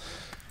cool.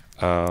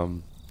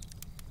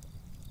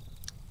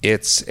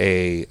 It's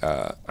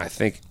I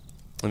think,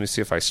 let me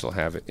see if I still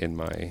have it in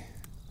my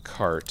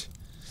cart.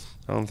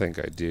 I don't think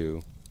I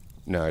do.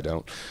 No, I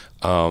don't.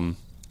 But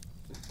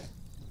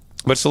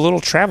it's a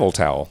little travel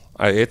towel.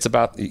 It's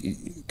about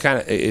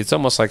it's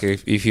almost like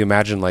if you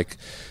imagine like,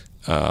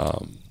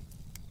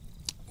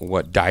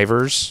 what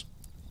divers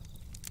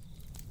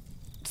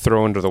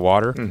throw into the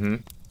water. Mm-hmm.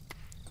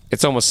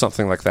 It's almost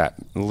something like that,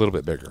 a little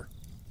bit bigger.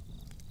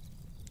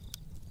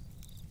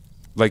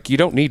 Like you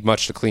don't need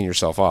much to clean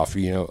yourself off.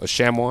 A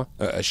chamois,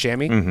 a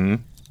chamois. Mm-hmm.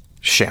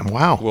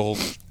 ShamWow. Well,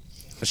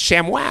 a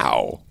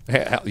ShamWow.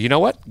 You know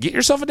what? Get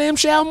yourself a damn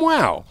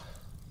ShamWow,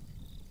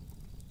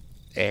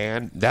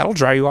 and that'll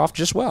dry you off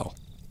just well.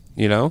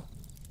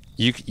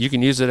 You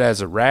can use it as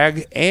a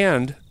rag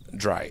and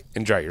dry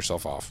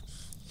yourself off.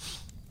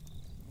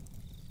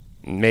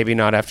 Maybe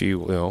not after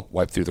you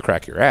wipe through the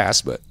crack of your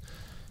ass, but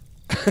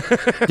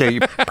yeah, you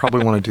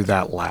probably want to do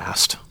that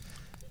last.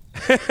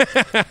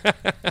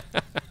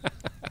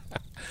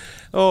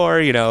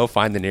 Or,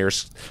 find the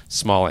nearest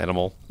small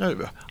animal.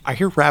 I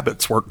hear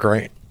rabbits work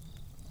great.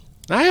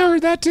 I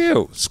heard that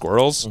too.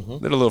 Squirrels,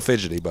 they're a little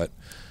fidgety, but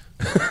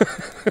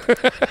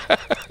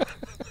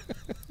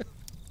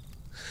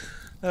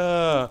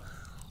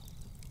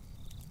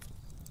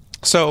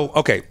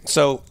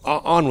so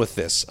on with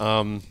this.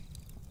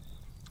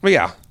 But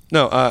yeah,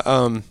 no,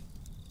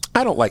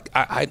 I don't like,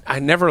 I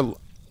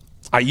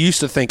used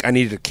to think I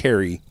needed to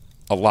carry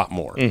a lot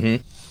more. Mm-hmm.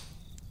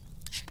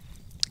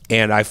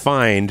 And I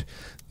find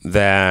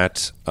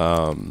that,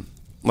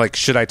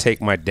 should I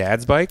take my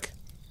dad's bike,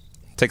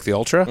 take the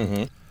Ultra?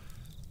 Mm-hmm.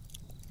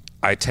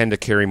 I tend to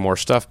carry more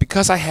stuff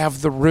because I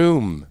have the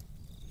room.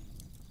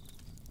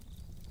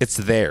 It's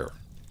there.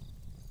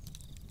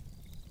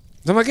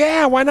 I'm like,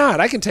 yeah, why not?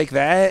 I can take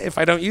that. If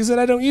I don't use it,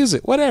 I don't use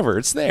it. Whatever,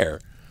 it's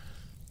there.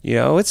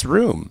 It's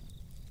room.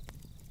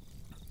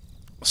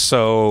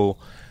 So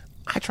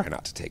I try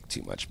not to take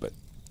too much, but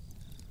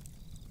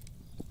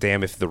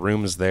damn, if the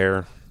room is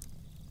there,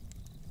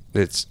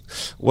 it's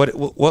what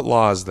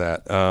law is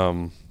that?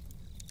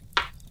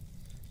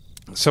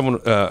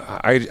 Someone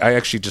I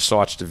actually just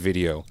watched a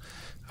video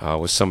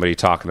with somebody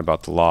talking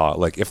about the law.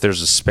 Like if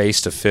there's a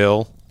space to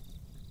fill,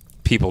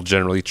 people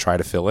generally try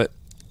to fill it.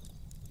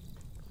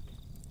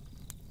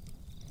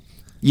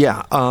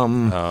 Yeah.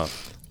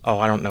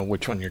 I don't know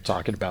which one you're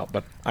talking about,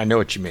 but I know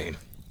what you mean.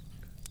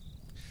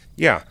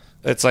 Yeah,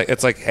 it's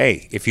like,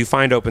 hey, if you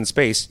find open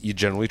space, you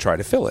generally try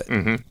to fill it.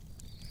 Mm-hmm.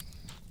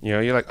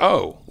 You're like,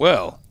 oh,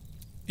 well,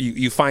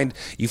 you find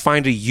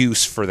a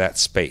use for that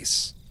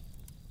space.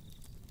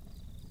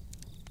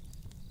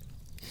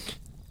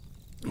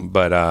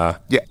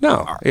 But yeah,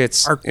 no,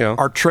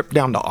 our trip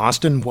down to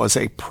Austin was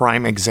a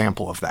prime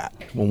example of that.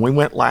 When we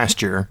went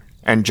last year,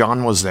 and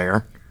John was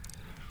there,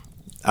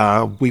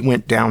 we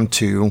went down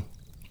to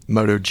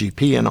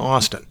MotoGP in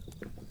Austin,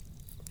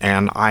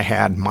 and I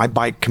had my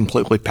bike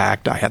completely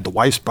packed. I had the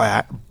wife's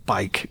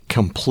bike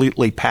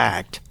completely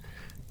packed.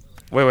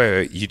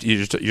 Wait.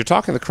 You're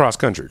talking the cross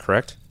country,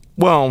 correct?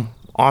 Well,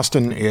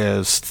 Austin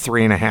is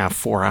 3.5,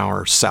 4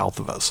 hours south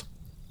of us.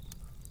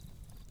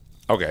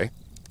 Okay.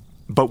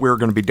 But we were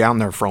going to be down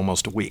there for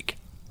almost a week.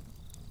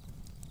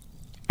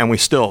 And we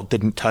still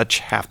didn't touch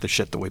half the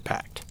shit that we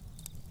packed.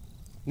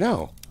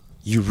 No,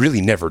 you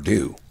really never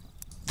do.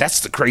 That's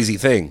the crazy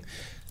thing.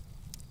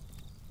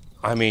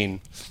 I mean,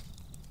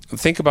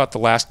 think about the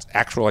last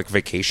actual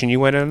vacation you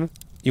went on.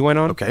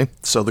 Okay,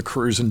 so the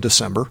cruise in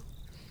December.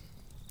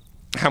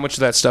 How much of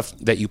that stuff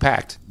that you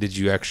packed did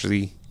you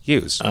actually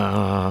use?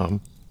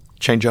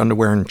 Change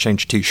underwear and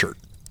change T-shirt.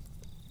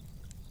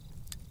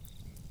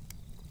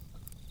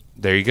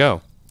 There you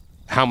go.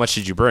 How much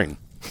did you bring?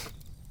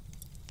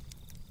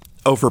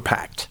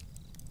 Overpacked.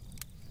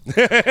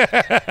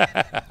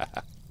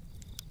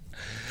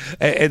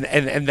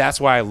 and that's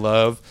why I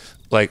love,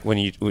 like, when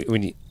you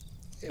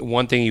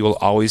one thing you will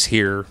always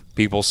hear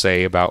people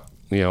say about,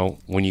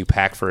 when you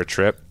pack for a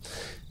trip,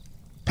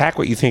 pack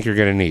what you think you're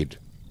going to need.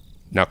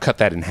 Now cut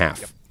that in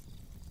half. Yep.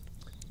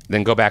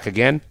 Then go back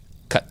again,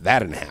 cut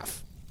that in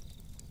half.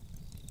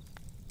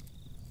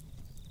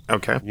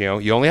 Okay.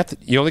 You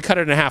only cut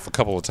it in half a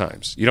couple of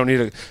times. You don't need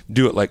to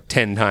do it like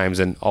 10 times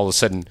and all of a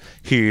sudden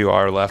here you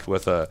are left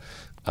with a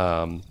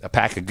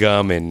pack of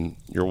gum in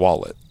your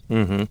wallet.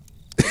 Mm-hmm.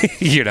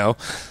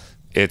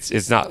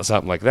 It's not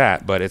something like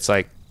that, but it's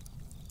like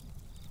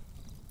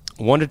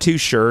 1 to 2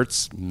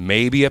 shirts,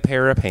 maybe a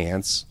pair of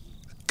pants,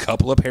 a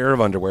couple of pair of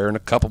underwear, and a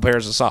couple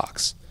pairs of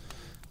socks.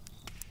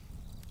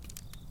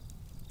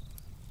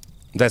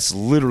 That's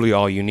literally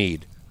all you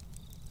need.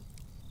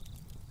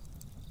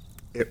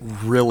 It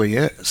really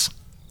is.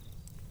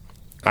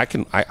 I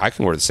can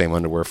wear the same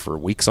underwear for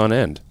weeks on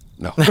end.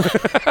 No.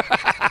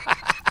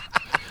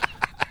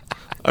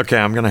 Okay,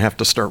 I'm going to have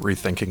to start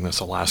rethinking this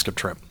Alaska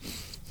trip.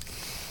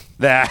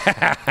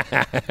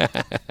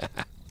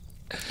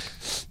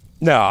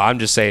 No, I'm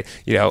just saying,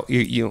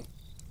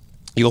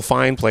 you'll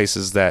find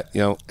places that,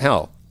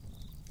 hell,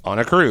 on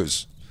a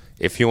cruise,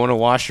 if you want to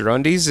wash your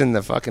undies in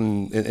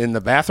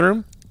the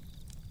bathroom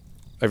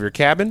of your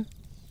cabin,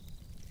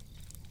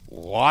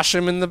 wash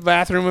them in the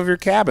bathroom of your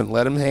cabin.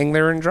 Let them hang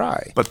there and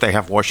dry. But they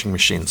have washing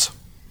machines.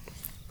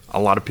 A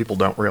lot of people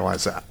don't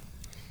realize that.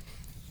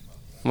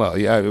 Well,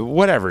 yeah,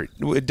 whatever.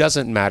 It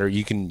doesn't matter.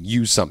 You can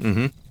use something,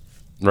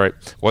 mm-hmm. right?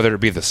 Whether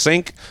it be the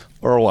sink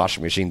or a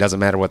washing machine, doesn't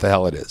matter what the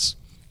hell it is.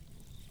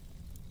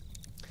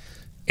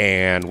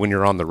 And when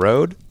you're on the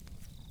road,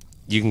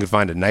 you can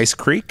find a nice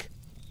creek,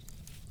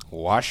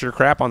 wash your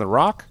crap on the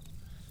rock,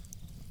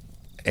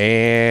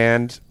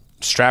 and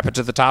strap it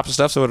to the top of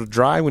stuff so it'll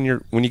dry when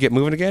you get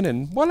moving again,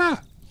 and voila,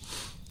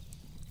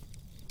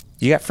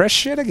 you got fresh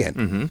shit again.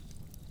 Mm-hmm.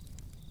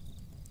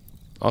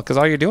 Because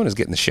all you're doing is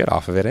getting the shit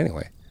off of it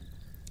anyway.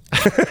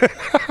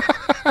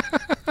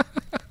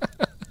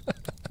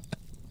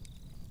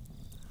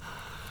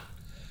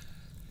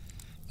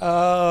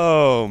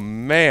 Oh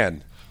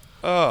man.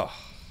 Oh.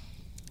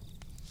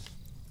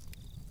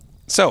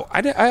 So I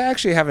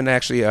actually haven't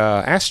asked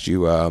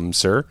you,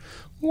 sir,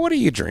 what are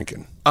you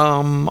drinking?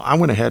 I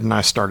went ahead and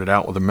I started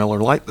out with a Miller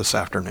Lite this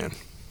afternoon.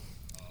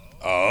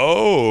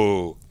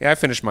 Oh. Yeah, I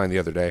finished mine the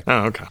other day.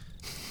 Oh, okay.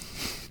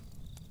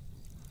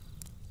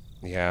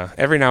 Yeah,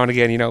 every now and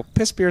again,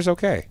 piss beer's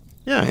okay.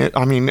 Yeah,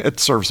 it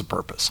serves a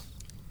purpose.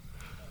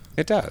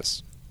 It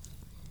does.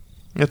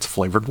 It's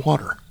flavored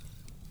water.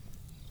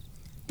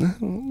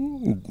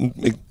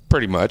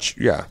 Pretty much,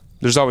 yeah.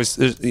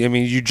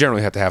 You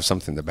generally have to have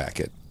something to back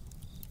it.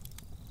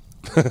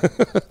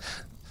 At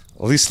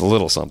least a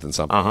little something.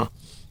 Uh-huh.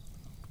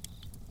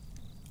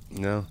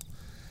 No.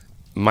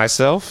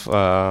 Myself,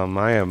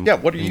 I am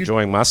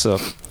enjoying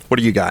myself. What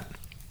do you got?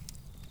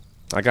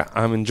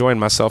 I'm enjoying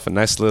myself a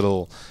nice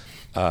little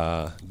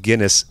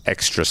Guinness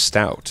Extra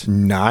Stout.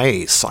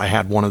 Nice. I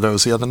had one of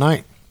those the other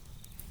night.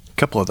 A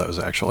couple of those,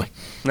 actually.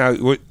 Now,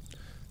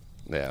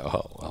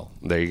 well,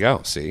 there you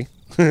go. See?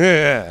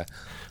 Okay,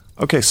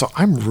 so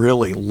I'm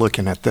really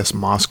looking at this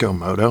Moscow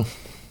Moto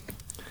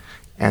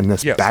and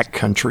this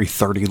backcountry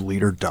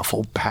 30-liter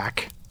duffel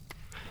pack.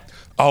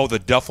 Oh, the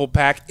duffel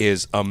pack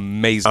is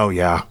amazing. Oh,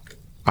 yeah.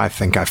 I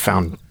think I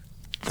found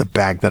the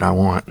bag that I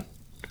want.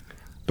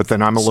 But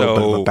then I'm a little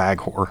bit of a bag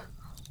whore.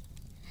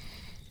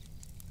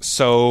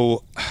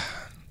 So,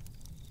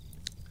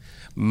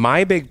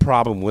 my big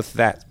problem with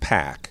that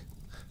pack,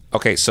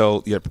 okay,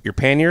 so your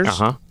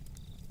panniers,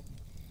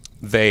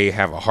 they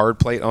have a hard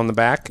plate on the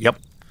back. Yep.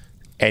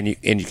 And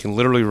you can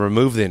literally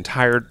remove the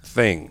entire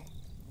thing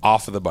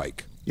off of the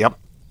bike. Yep.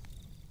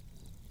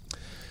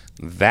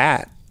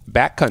 That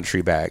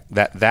backcountry bag,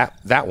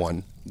 that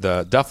one,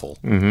 the duffel,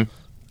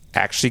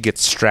 actually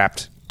gets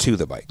strapped to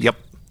the bike. Yep.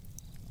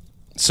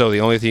 So the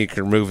only thing you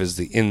can remove is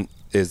the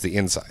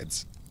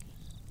insides.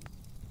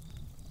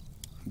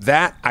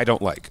 That I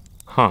don't like.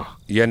 Huh.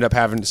 You end up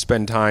having to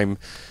spend time.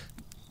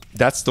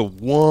 That's the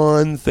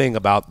one thing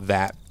about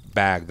that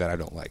bag that I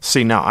don't like.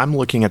 See, now I'm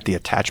looking at the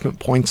attachment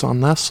points on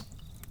this,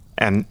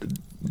 and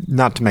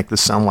not to make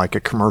this sound like a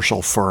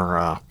commercial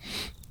for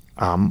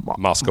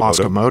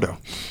Moscow Moto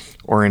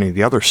or any of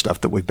the other stuff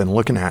that we've been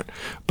looking at,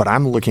 but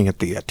I'm looking at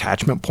the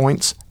attachment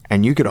points,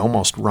 and you could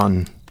almost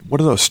run,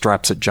 what are those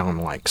straps that John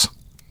likes?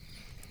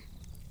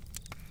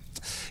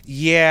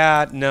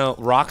 Yeah, no.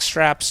 Rock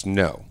straps,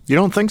 no. You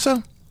don't think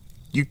so?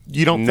 You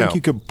don't think you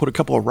could put a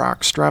couple of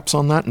rock straps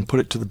on that and put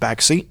it to the back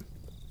seat?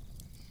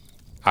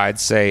 I'd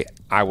say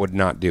I would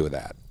not do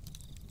that.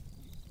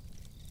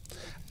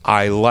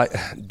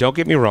 Don't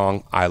get me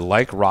wrong, I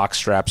like rock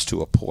straps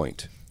to a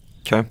point.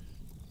 Okay.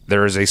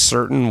 There is a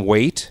certain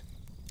weight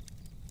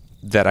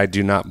that I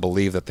do not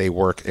believe that they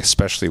work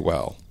especially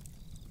well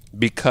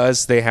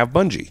because they have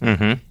bungee.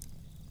 Mm-hmm.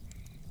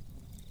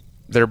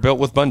 They're built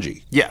with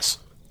bungee. Yes.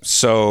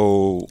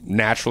 So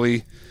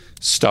naturally,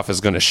 stuff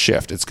is going to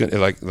shift. It's going to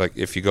like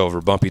if you go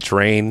over bumpy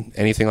terrain,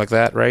 anything like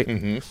that, right?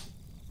 Mm-hmm.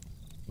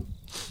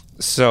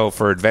 So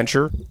for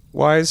adventure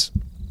wise,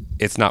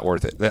 it's not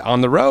worth it.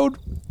 On the road,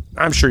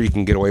 I'm sure you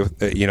can get away with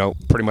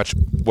pretty much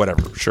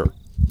whatever. Sure.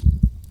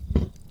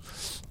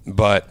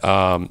 But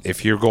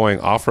if you're going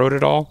off road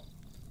at all,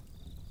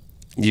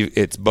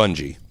 it's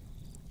bungee.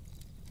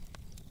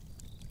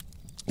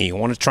 You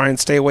want to try and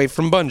stay away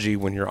from bungee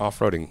when you're off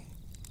roading.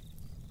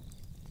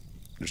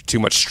 There's too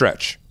much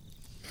stretch,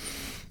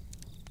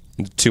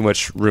 too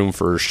much room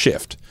for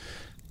shift.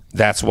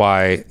 That's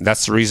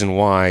the reason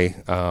why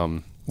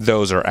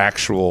those are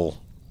actual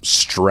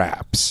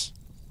straps.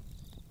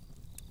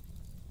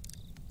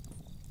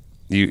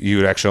 You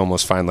would actually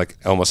almost find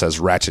almost as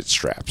ratchet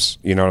straps.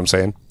 You know what I'm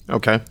saying?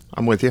 Okay,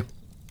 I'm with you.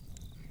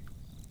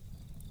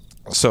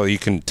 So you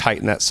can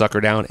tighten that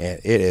sucker down and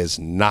it is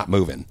not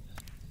moving.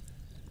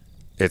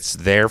 It's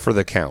there for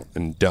the count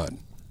and done.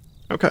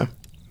 Okay.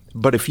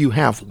 But if you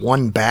have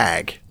one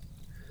bag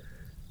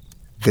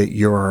that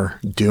you're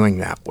doing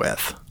that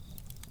with,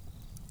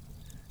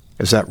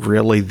 is that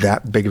really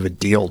that big of a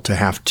deal to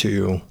have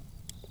to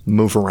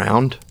move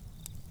around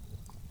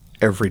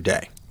every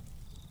day?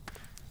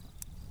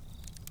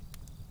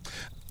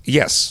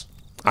 Yes.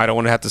 I don't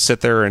want to have to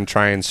sit there and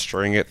try and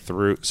string it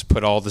through,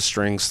 put all the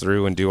strings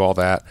through and do all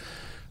that.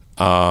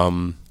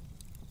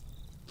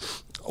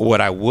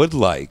 What I would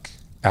like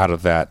out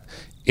of that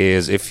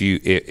is if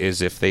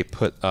they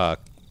put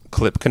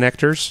clip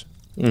connectors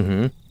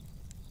mm-hmm.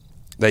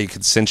 that you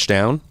could cinch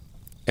down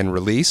and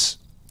release.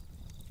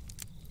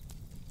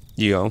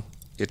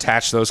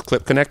 Attach those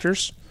clip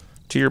connectors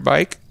to your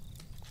bike,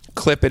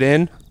 clip it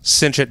in,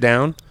 cinch it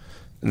down,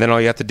 and then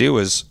all you have to do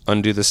is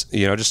undo this.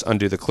 Just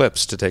undo the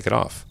clips to take it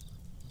off.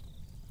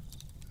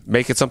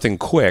 Make it something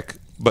quick,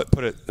 but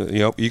put it.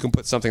 You can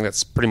put something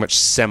that's pretty much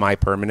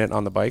semi-permanent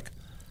on the bike.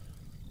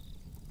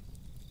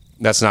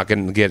 That's not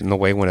going to get in the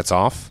way when it's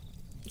off.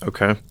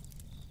 Okay.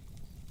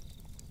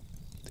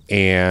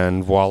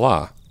 And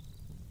voila.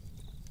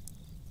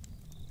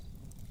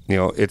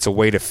 It's a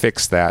way to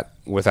fix that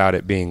without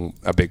it being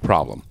a big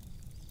problem.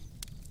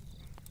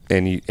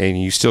 And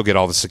you still get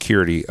all the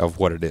security of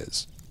what it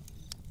is.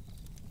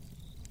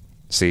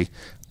 See,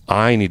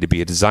 I need to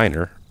be a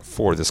designer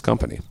for this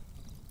company.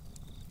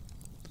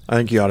 I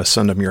think you ought to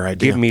send them your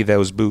idea. Give me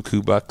those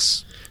buku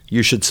bucks.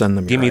 You should send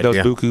them your idea. Give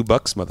me those buku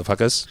bucks,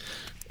 motherfuckers.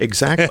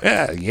 Exactly.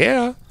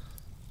 Yeah.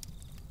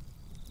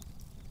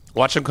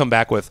 Watch them come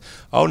back with,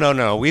 oh,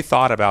 no, we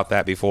thought about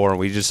that before and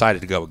we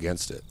decided to go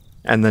against it.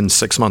 And then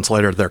 6 months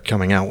later, they're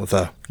coming out with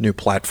a new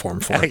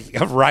platform for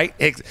it. Right?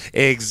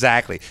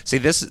 Exactly. See,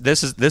 this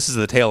is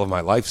the tale of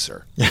my life,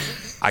 sir.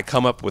 I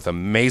come up with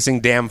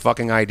amazing damn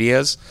fucking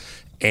ideas,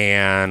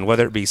 and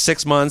whether it be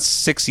 6 months,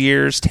 6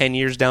 years, 10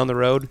 years down the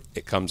road,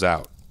 it comes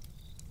out.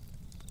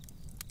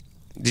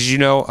 Did you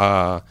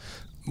know,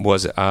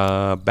 was it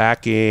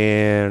back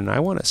in,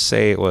 I want to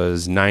say it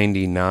was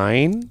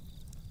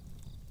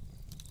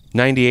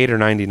 98 or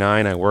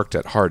 99, I worked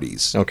at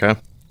Hardee's. Okay.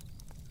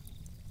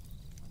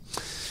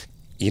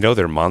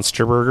 Their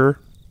Monster Burger?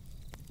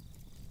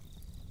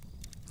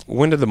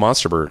 When did the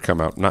Monster Burger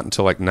come out? Not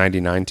until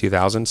 99,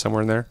 2000,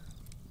 somewhere in there?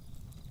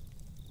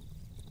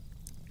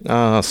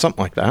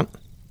 Something like that.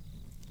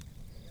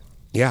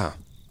 Yeah.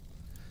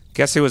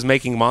 Guess who was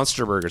making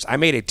Monster Burgers? I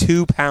made a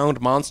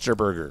 2-pound Monster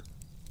Burger.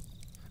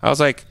 I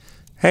was like,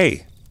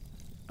 hey,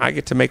 I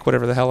get to make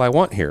whatever the hell I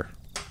want here.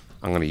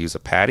 I'm going to use a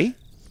patty. And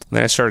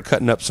then I started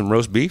cutting up some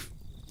roast beef.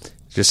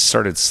 Just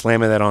started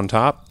slamming that on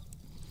top.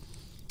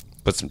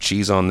 Put some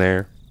cheese on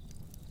there.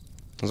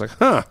 I was like,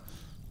 huh.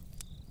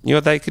 You know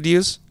what they could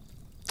use?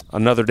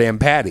 Another damn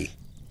patty.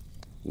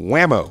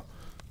 Whammo.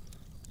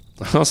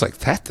 I was like,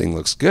 that thing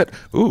looks good.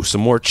 Ooh,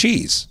 some more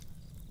cheese.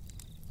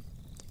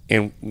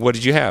 And what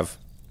did you have?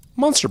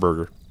 Monster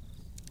Burger.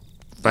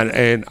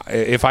 And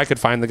if I could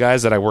find the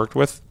guys that I worked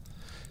with,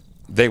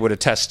 they would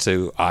attest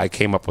to I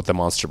came up with the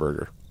Monster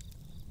Burger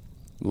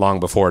long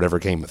before it ever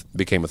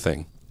became a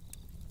thing.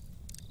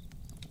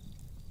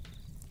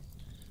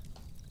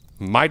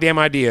 My damn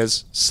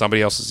ideas,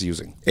 somebody else is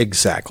using.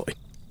 Exactly.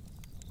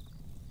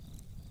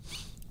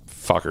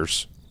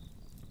 Fuckers.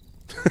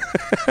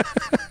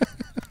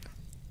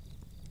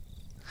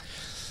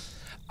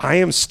 I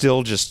am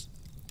still just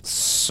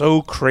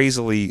so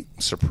crazily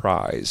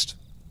surprised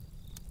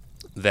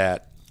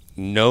that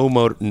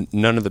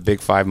none of the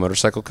big 5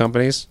 motorcycle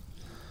companies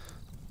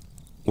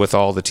with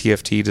all the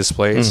TFT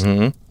displays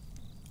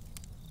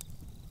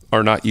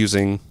are not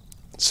using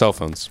cell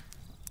phones.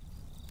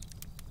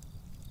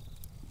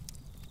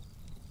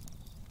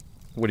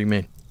 What do you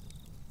mean?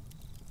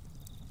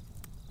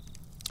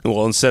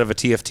 Well, instead of a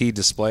TFT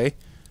display,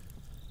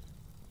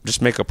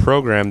 just make a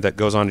program that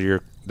goes onto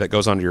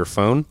your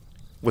phone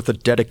with a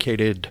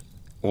dedicated.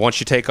 Once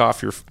you take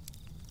off your,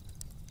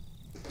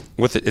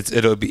 with it,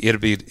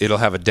 it'll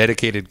have a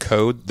dedicated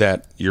code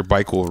that your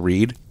bike will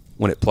read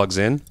when it plugs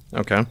in.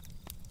 Okay.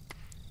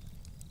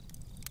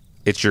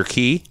 It's your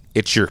key.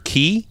 It's your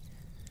key.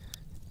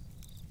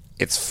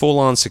 It's full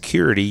on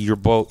security. Your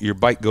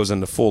bike goes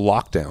into full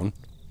lockdown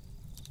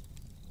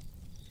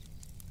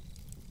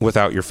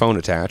without your phone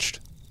attached.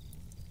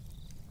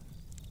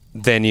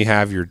 Then you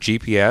have your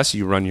GPS.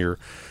 You run your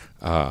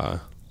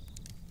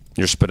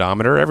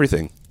speedometer,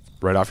 everything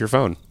right off your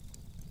phone.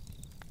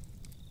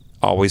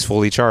 Always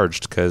fully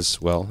charged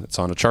because, well, it's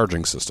on a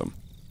charging system.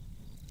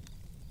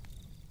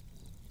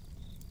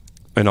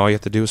 And all you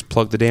have to do is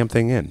plug the damn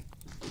thing in.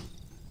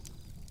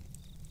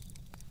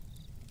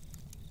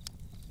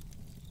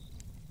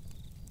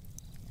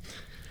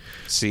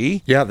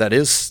 See? Yeah,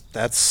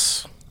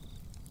 that's...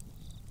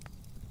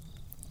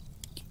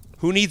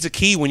 Who needs a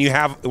key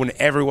when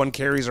everyone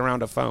carries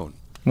around a phone?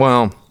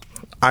 Well,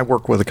 I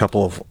work with a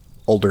couple of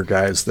older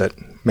guys that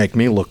make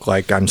me look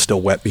like I'm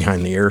still wet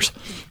behind the ears.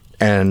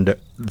 And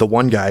the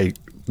one guy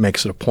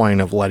makes it a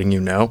point of letting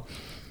you know,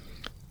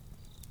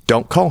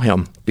 don't call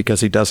him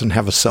because he doesn't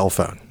have a cell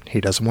phone. He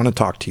doesn't want to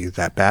talk to you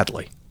that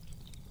badly.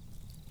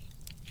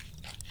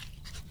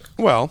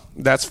 Well,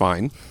 that's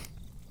fine.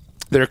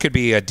 There could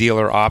be a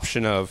dealer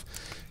option of,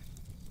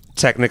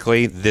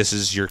 technically, this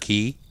is your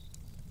key.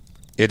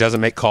 It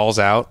doesn't make calls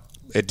out.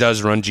 It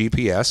does run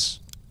GPS.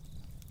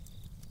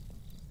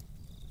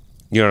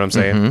 You know what I'm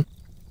saying? Mm-hmm.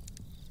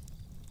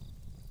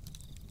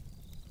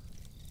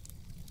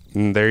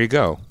 And there you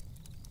go.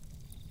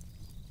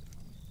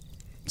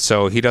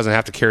 So he doesn't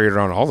have to carry it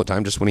around all the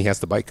time, just when he has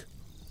the bike.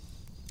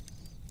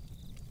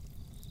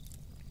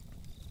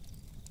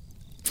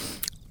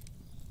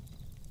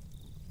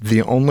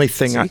 The only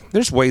thing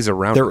there's ways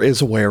around there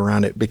is a way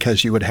around it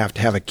because you would have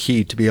to have a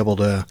key to be able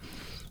to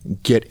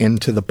get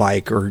into the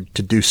bike or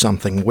to do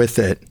something with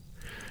it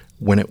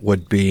when it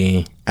would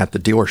be at the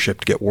dealership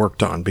to get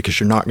worked on because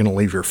you're not going to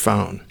leave your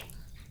phone.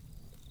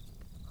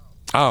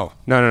 Oh,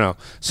 no.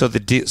 So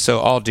so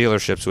all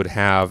dealerships would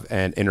have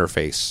an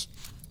interface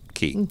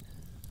key.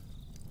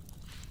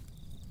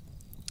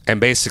 And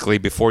basically,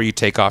 before you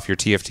take off your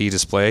TFT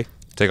display,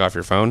 take off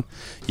your phone,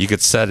 you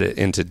could set it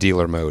into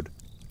dealer mode.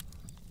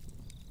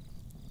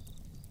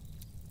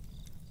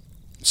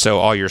 So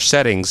all your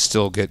settings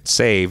still get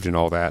saved and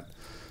all that.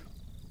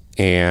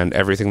 And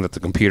everything that the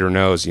computer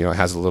knows, it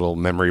has a little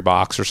memory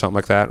box or something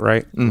like that,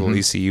 right? Mm-hmm. A little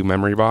ECU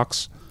memory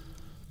box.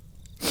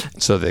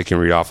 So they can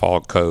read off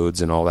all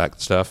codes and all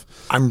that stuff.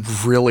 And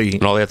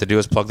all they have to do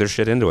is plug their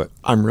shit into it.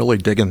 I'm really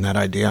digging that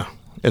idea.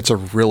 It's a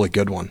really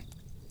good one.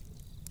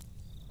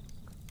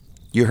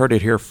 You heard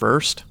it here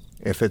first.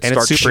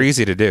 It's super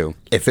easy to do.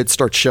 If it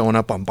starts showing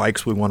up on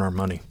bikes, we want our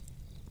money.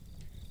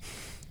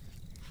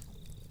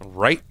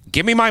 Right?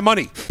 Give me my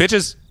money,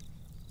 bitches.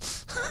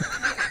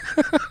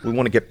 We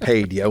want to get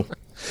paid, yo.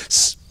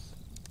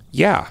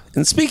 Yeah.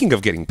 And speaking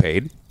of getting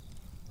paid,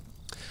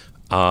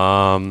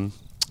 I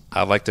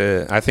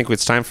think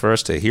it's time for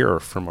us to hear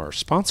from our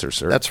sponsor,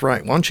 sir. That's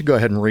right. Why don't you go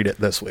ahead and read it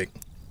this week?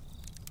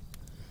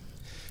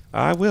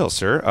 I will,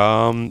 sir.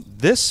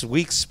 This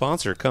week's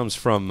sponsor comes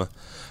from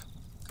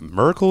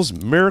Merkel's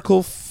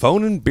Miracle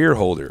Phone and Beer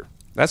Holder.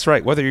 That's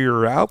right. Whether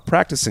you're out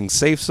practicing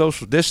safe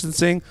social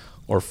distancing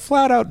or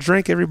flat out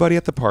drink everybody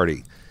at the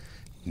party,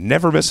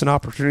 never miss an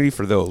opportunity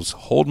for those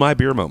hold my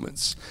beer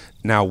moments.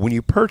 Now, when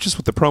you purchase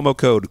with the promo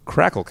code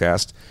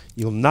CrackleCast,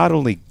 you'll not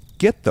only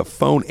get the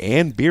phone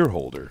and beer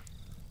holder,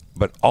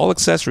 but all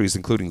accessories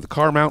including the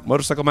car mount,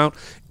 motorcycle mount,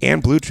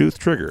 and Bluetooth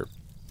trigger.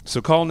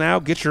 So call now,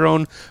 get your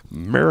own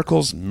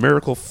Merkel's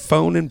Miracle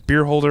Phone and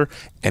Beer Holder,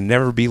 and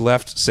never be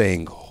left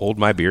saying, hold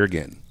my beer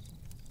again.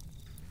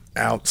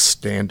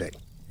 Outstanding.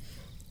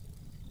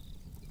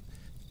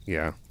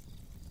 Yeah.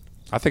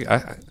 I think,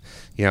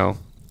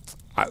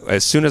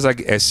 as soon as I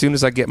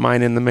get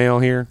mine in the mail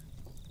here,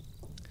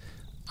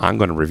 I'm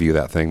going to review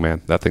that thing,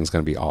 man. That thing's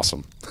going to be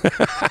awesome.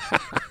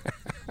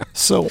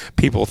 So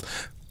people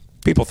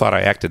thought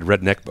I acted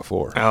redneck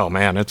before. Oh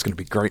man, it's going to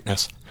be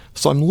greatness.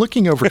 So I'm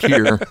looking over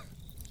here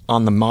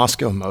on the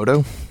Moscow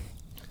Moto.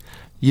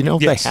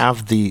 Yes. They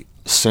have the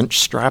cinch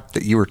strap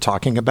that you were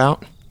talking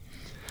about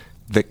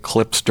that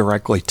clips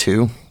directly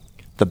to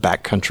the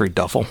backcountry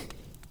duffel.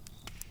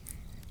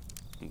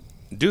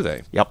 Do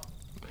they? Yep.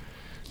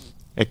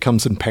 It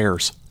comes in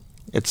pairs.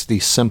 It's the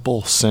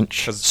simple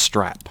cinch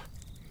strap.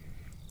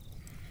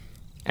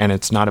 And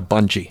it's not a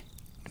bungee.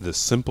 The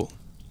simple.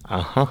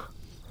 Uh-huh.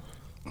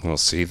 Well,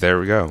 see, there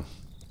we go.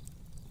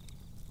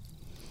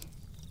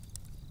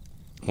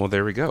 Well,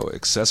 there we go.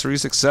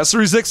 Accessories.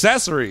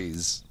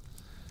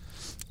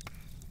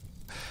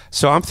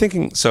 So I'm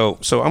thinking, so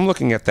I'm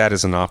looking at that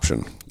as an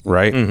option,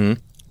 right?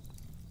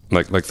 Mm-hmm.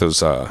 Like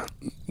those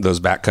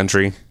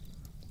backcountry.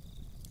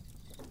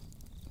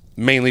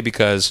 Mainly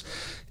because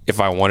if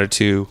I wanted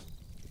to,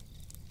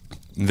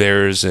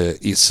 there's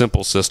a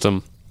simple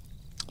system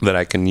that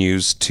I can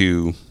use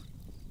to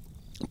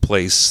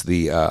place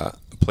a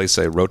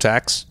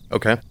Rotax.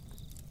 Okay.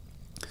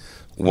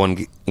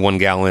 1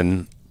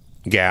 gallon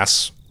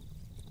gas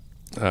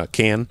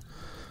can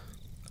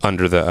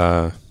under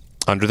the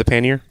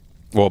pannier.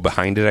 Well,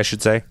 behind it, I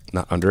should say,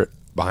 not under it,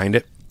 behind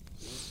it.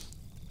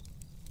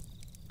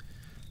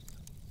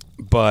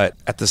 But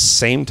at the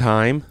same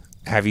time,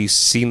 have you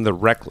seen The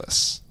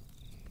Reckless?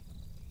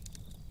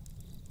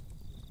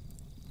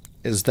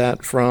 Is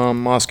that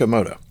from Moscow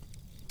Moto?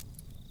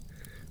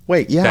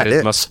 Wait, yeah,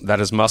 that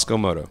is Moscow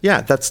Moto.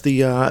 Yeah, that's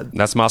the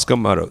that's Moscow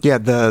Moto. Yeah,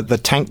 the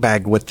tank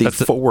bag with the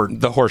forward,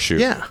 the horseshoe.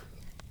 Yeah,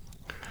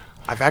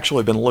 I've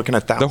actually been looking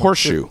at that. The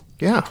horseshoe. Too.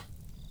 Yeah.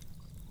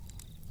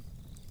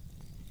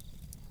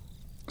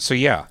 So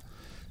yeah,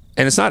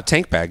 and it's not a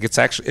tank bag. It's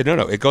actually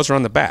no. It goes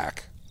around the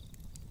back.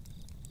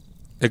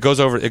 It goes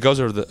over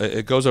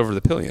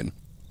the pillion.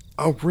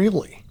 Oh,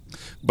 really?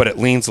 But it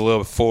leans a little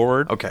bit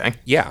forward. Okay.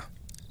 Yeah.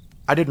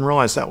 I didn't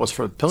realize that was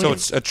for the pillion. So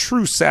it's a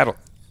true saddle.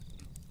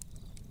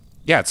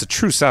 Yeah, it's a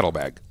true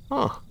saddlebag.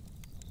 Huh.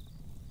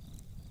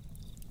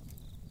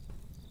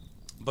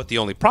 But the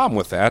only problem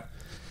with that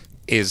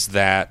is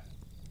that,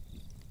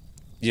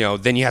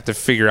 then you have to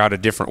figure out a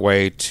different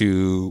way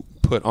to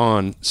put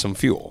on some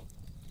fuel,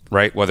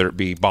 right? Whether it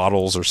be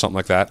bottles or something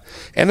like that.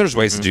 And there's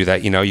ways to do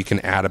that. You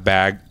can add a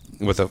bag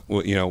with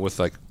with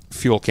like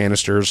fuel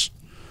canisters,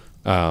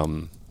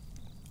 stuff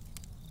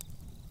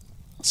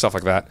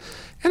like that.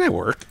 And they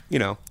work,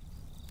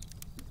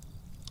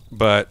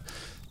 But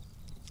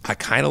I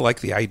kind of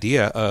like the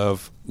idea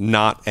of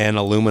not an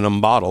aluminum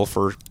bottle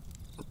for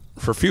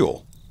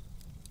fuel.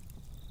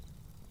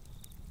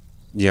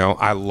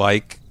 I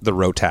like the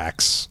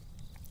Rotax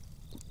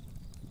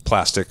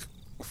plastic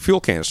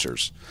fuel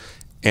canisters.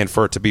 And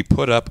for it to be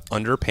put up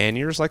under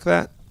panniers like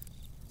that,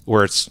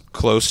 where it's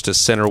close to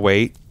center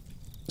weight,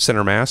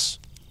 center mass,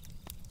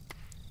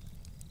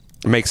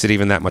 it makes it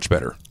even that much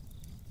better.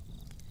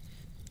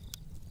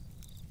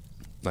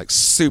 Like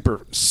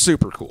super,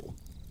 super cool.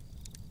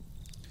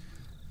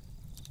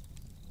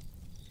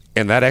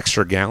 And that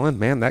extra gallon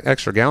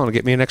will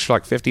get me an extra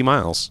 50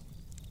 miles.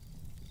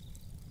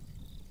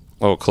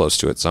 Oh, close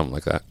to it, something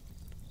like that.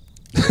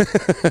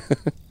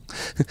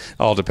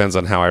 All depends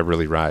on how I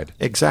really ride.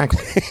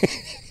 Exactly.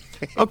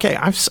 Okay,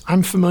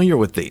 I'm familiar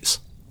with these.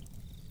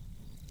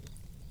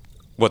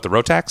 What, the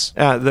Rotax?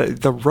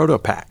 The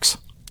Rotopax.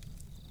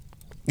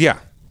 Yeah.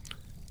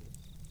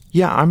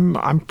 Yeah,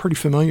 I'm pretty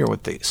familiar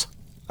with these.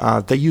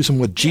 They use them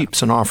with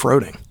Jeeps and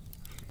off-roading.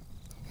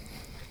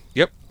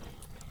 Yep.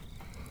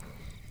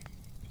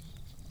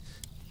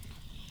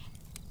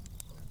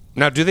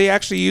 Now, do they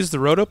actually use the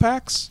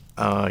Rotopacks?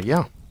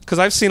 Yeah. Because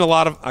I've seen a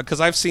lot of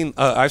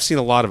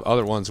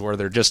other ones where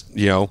they're just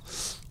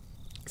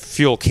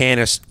fuel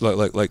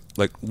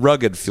like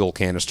rugged fuel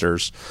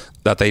canisters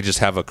that they just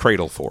have a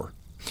cradle for.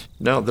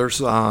 No, there's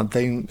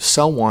they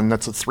sell one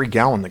that's a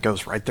 3-gallon that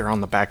goes right there on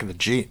the back of the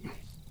Jeep.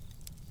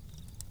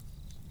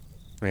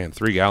 Man,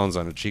 3 gallons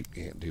on a Jeep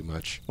can't do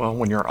much. Well,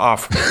 when you're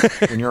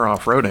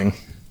off-roading,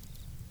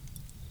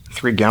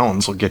 3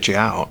 gallons will get you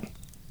out,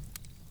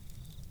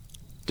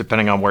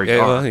 depending on where you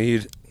are. Well,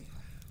 you'd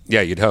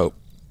hope.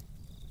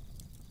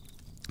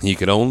 You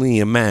could only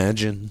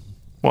imagine.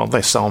 Well,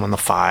 they sell them in the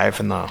 5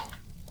 and the.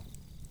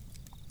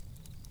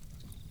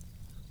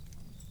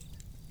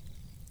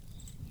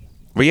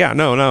 But yeah,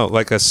 no,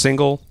 like a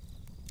single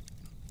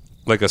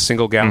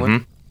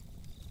gallon,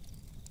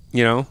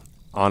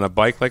 on a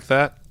bike like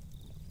that.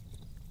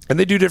 And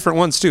they do different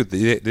ones too.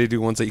 They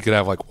do ones that you could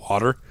have like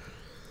water.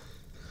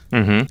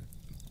 Mm-hmm.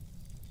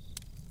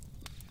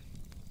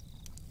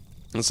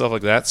 And stuff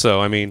like that. So,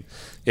 I mean,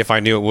 if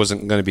I knew it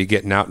wasn't going to be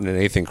getting out into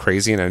anything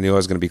crazy and I knew I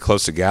was going to be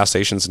close to gas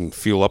stations and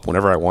fuel up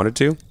whenever I wanted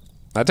to,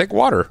 I'd take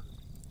water.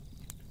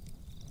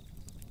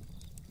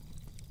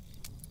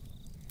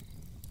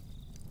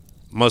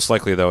 Most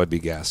likely, though, it'd be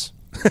gas.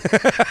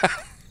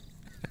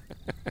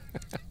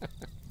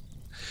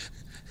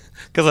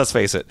 Because let's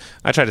face it,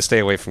 I try to stay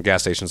away from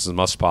gas stations as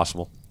much as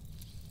possible.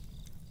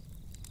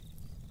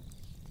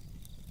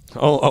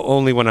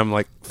 Only when I'm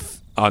like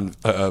on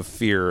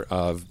fear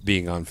of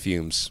being on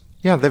fumes.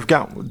 Yeah, they've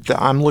got.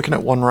 I'm looking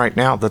at one right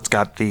now that's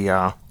got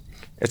the.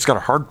 It's got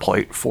a hard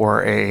plate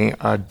for a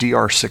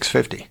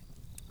DR650.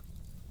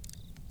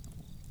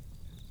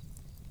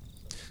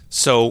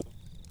 So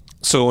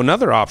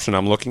another option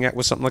I'm looking at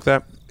with something like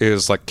that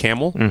is like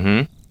Camel.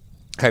 Mm-hmm.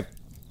 Okay,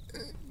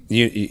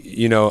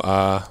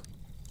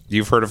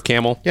 you've heard of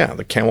Camel? Yeah,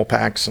 the Camel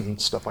packs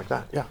and stuff like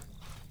that. Yeah.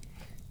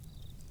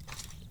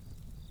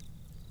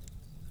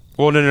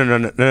 Well, no.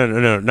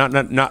 Not.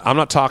 I'm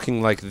not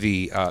talking like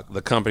the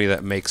company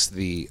that makes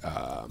the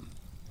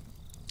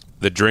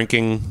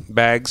drinking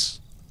bags.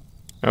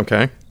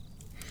 Okay.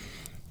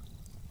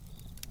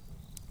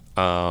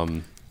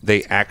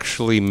 They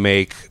actually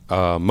make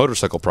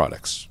motorcycle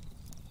products.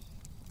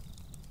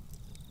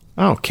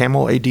 Oh,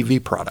 Camel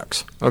ADV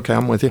products. Okay,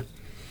 I'm with you.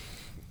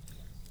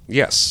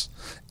 Yes,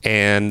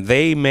 and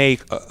they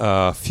make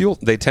fuel.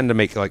 They tend to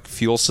make like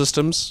fuel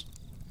systems.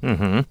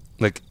 Mm-hmm.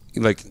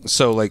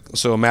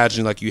 So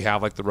imagine like you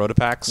have like the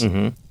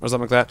Rotopacks or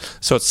something like that.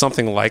 So it's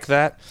something like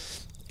that,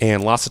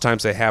 and lots of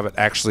times they have it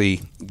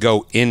actually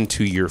go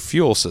into your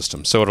fuel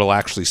system, so it'll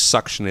actually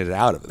suction it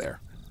out of there.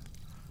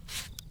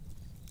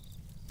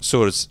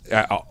 So it's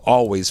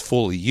always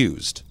fully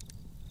used.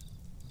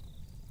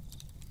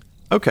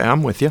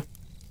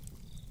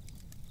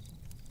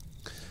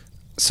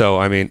 So,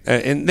 I mean,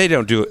 and they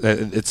don't do it.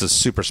 It's a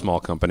super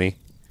small company.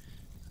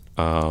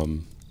 They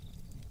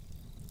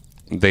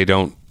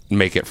don't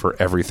make it for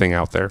everything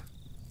out there.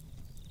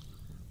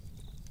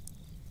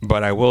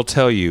 But I will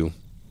tell you,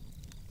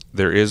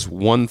 there is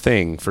one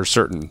thing for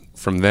certain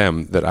from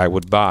them that I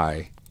would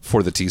buy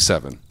for the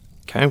T7.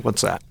 Okay,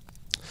 what's that?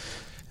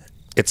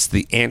 It's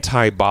the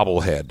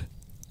anti-bobblehead.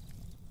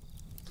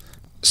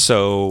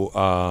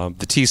 So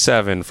the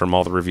T7, from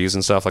all the reviews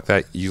and stuff like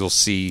that, you'll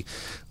see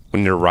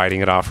when you're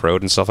riding it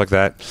off-road and stuff like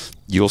that,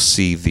 you'll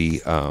see the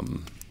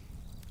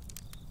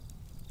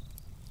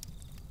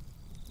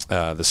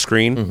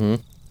screen. Mm-hmm.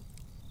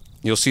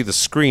 You'll see the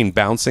screen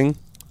bouncing,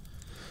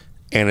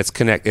 and it's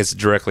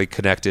directly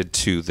connected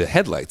to the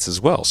headlights as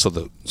well. So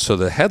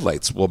the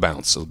headlights will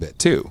bounce a bit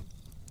too.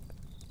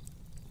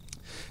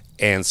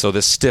 And so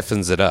this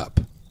stiffens it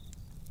up.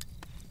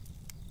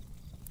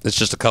 It's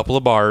just a couple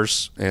of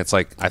bars, and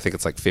I think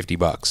it's like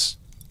 $50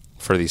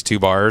 for these 2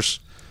 bars.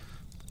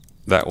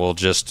 That will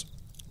just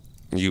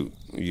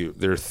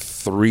they're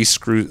 3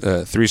 screws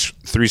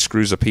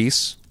a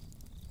piece.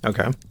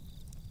 Okay.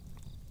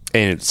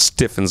 And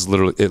it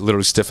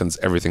literally stiffens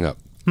everything up.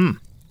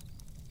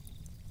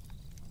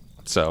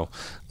 So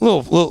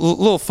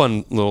little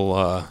fun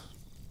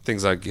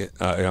things I get.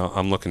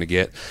 I'm looking to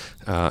get,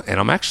 and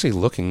I'm actually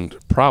looking to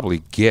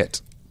probably get.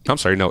 I'm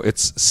sorry, no,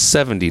 it's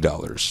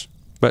 $70.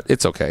 But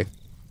it's okay.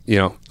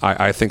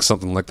 I think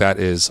something like that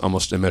is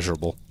almost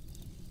immeasurable.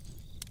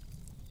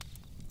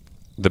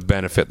 The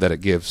benefit that it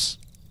gives.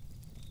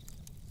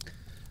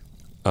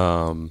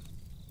 Crash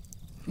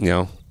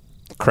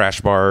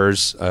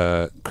bars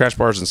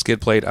and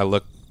skid plate.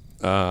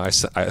 I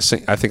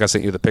think I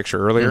sent you the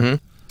picture earlier.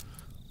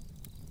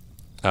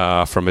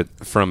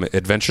 Mm-hmm. From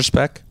Adventure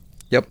Spec.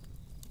 Yep.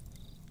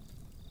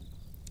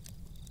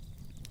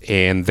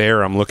 And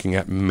there I'm looking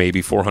at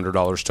maybe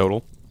 $400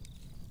 total.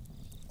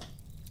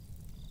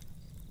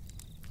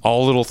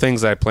 All little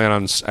things that I plan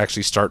on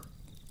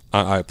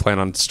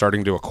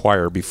starting to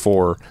acquire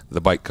before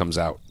the bike comes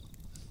out.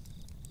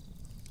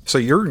 So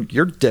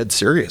you're dead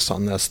serious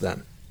on this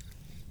then?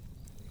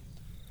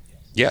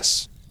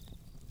 Yes.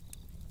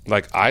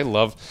 Like, I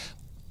love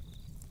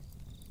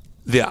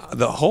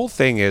the whole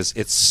thing is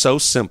it's so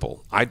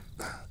simple.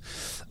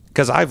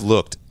 Because I've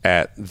looked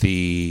at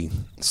the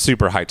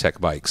super high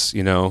tech bikes,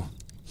 the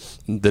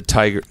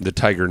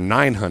Tiger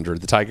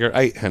 900, the Tiger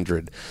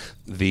 800,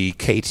 the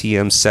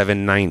KTM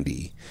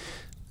 790.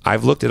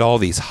 I've looked at all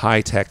these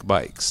high-tech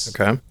bikes.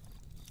 Okay.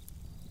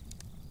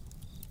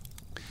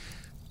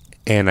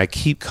 And I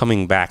keep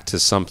coming back to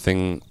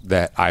something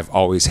that I've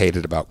always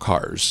hated about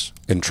cars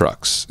and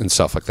trucks and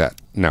stuff like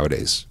that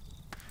nowadays.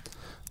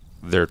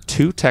 They're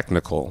too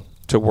technical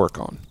to work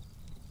on.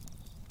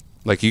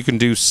 Like, you can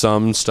do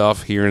some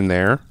stuff here and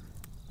there,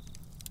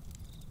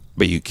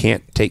 but you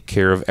can't take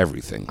care of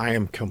everything. I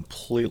am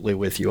completely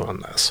with you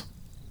on this.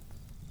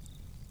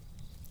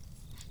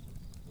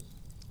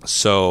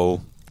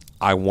 So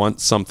I want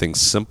something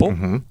simple.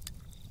 Mm-hmm.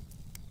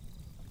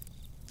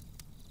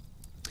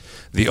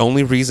 The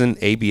only reason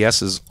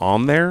ABS is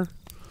on there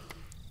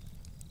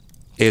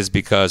is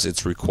because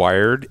it's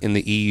required in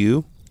the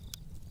EU.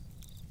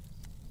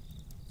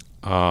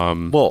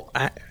 Hang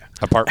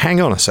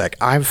on a sec.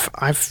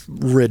 I've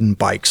ridden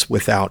bikes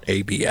without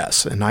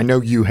ABS, and I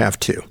know you have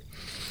too.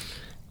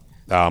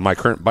 My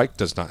current bike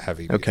does not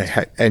have ABS.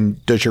 Okay,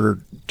 and does your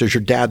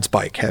dad's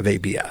bike have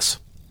ABS?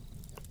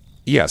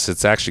 Yes,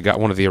 it's actually got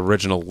one of the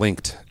original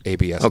linked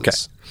ABSs. Okay.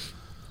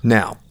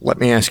 Now, let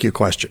me ask you a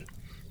question.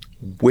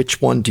 Which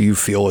one do you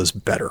feel is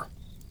better?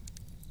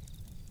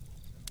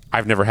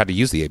 I've never had to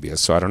use the ABS,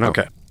 so I don't know.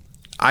 Okay.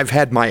 I've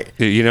had my...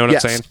 You know what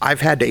I'm saying?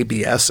 I've had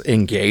ABS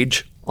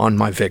engage on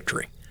my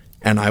Victory.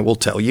 And I will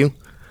tell you,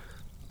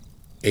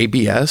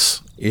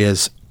 ABS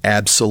is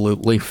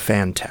absolutely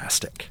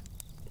fantastic.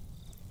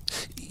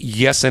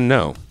 Yes and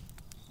no.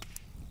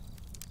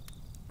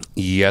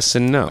 Yes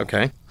and no.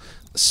 Okay.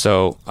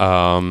 So,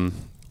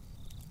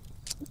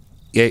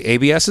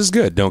 ABS is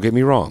good. Don't get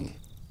me wrong.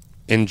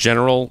 In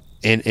general,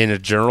 in a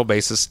general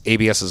basis,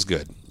 ABS is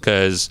good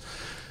because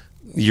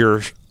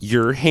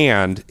your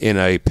hand in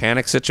a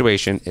panic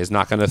situation is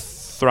not going to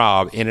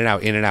throb in and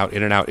out, in and out,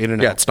 in and out, in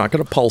and out. Yeah, it's not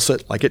going to pulse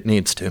it like it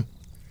needs to.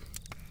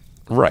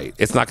 Right.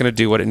 It's not going to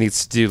do what it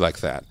needs to do like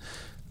that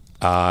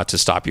to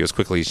stop you as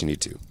quickly as you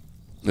need to.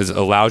 It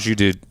allows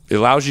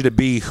you to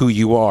be who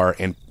you are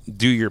and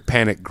do your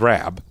panic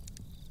grab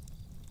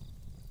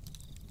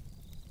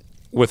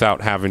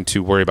without having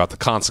to worry about the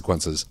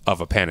consequences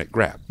of a panic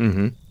grab.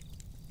 Mm-hmm.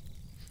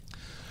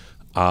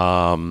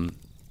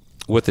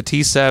 With the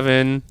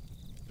T7,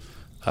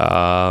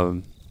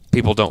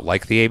 people don't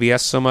like the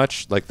ABS so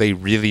much. Like, they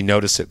really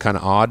notice it kind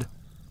of odd.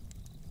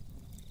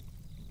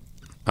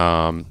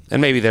 And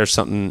maybe there's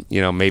something,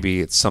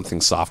 maybe it's something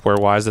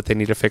software-wise that they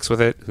need to fix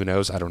with it. Who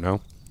knows? I don't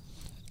know.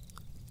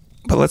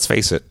 But let's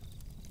face it.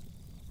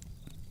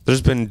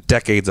 There's been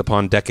decades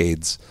upon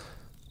decades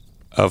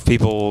of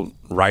people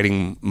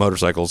riding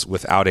motorcycles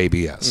without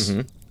ABS.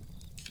 Mm-hmm.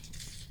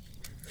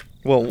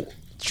 Well,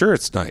 sure,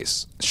 it's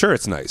nice.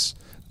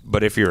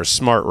 But if you're a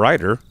smart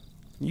rider,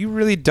 you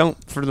really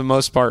don't, for the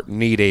most part,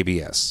 need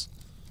ABS.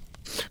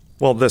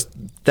 Well,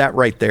 that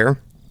right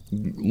there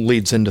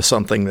leads into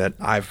something that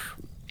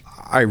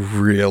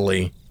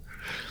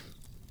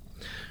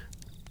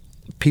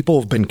people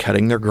have been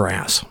cutting their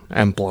grass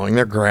and blowing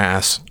their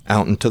grass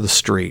out into the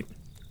street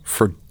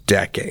for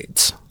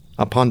decades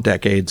upon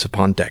decades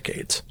upon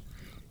decades.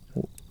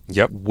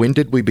 Yep. When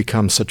did we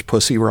become such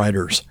pussy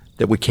riders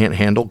that we can't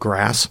handle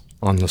grass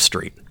on the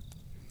street?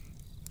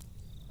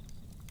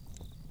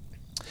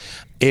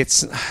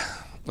 It's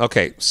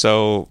okay.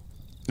 So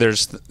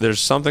there's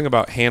something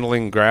about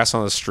handling grass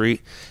on the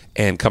street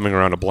and coming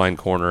around a blind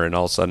corner and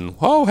all of a sudden,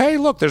 oh, hey,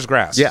 look, there's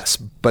grass. Yes,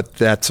 but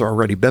that's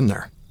already been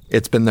there.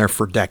 It's been there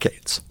for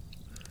decades.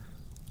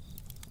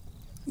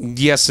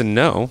 Yes and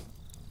no.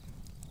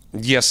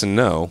 Yes and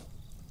no.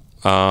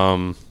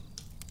 I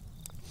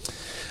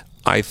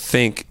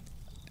think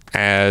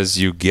as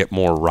you get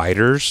more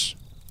riders,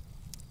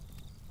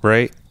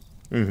 right?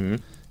 Mm-hmm.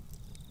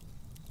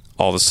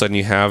 All of a sudden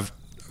you have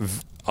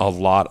a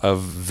lot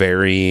of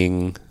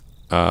varying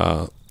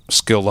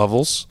skill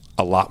levels,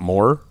 a lot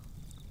more.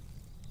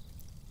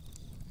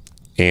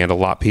 And a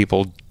lot of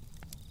people,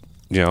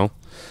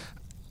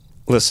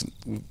 listen,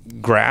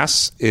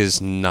 grass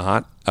is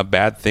not a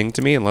bad thing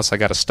to me unless I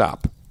got to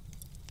stop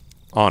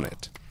on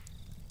it.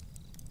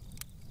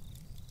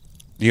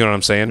 You know what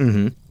I'm saying?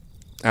 Mm-hmm.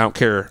 I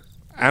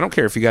don't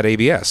care if you got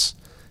ABS.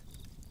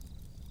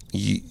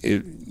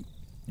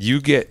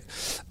 You get.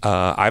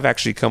 I've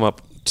actually come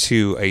up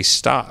to a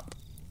stop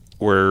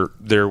where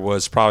there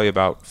was probably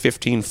about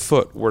 15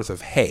 foot worth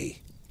of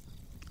hay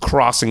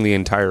crossing the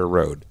entire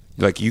road.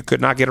 Like, you could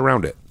not get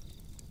around it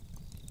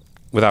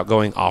without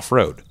going off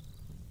road.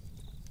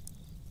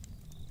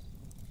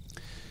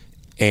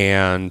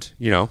 And,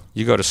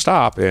 you go to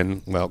stop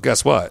and, well,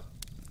 guess what?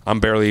 I'm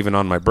barely even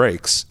on my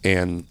brakes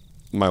and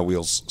my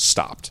wheels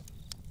stopped.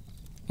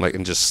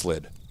 And just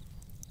slid.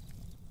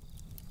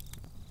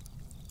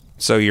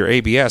 So your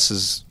ABS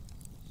is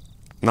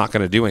not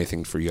going to do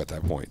anything for you at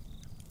that point.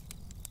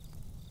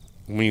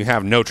 When you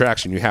have no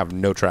traction, you have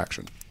no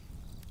traction.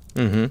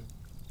 Mm-hmm.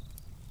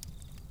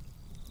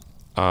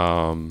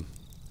 And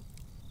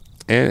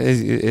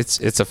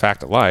it's a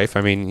fact of life.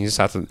 I mean,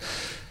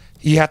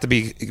 you have to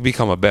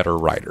become a better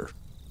rider.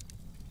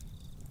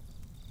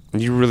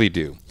 You really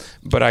do.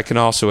 But I can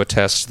also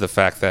attest to the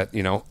fact that,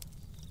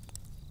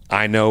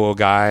 I know a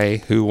guy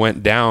who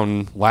went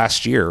down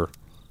last year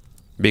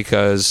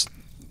because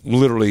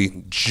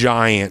literally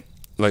giant,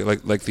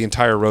 like the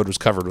entire road was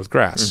covered with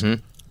grass,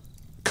 mm-hmm.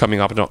 coming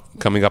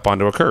up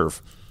onto a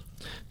curve.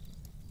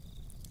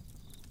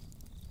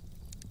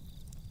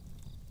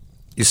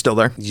 You still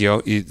there?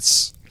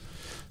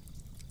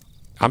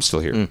 I'm still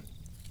here.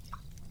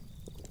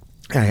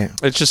 Yeah.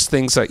 It's just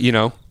things that,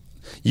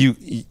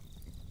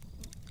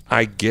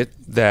 I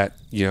get that,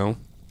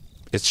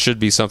 it should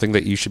be something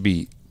that you should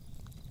be,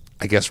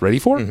 I guess, ready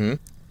for. Mm-hmm.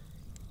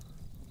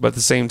 But at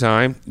the same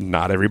time,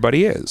 not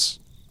everybody is.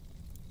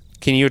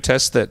 Can you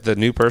attest that the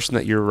new person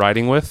that you're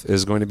riding with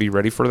is going to be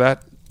ready for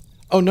that?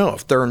 Oh, no.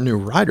 If they're a new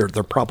rider,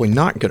 they're probably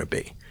not going to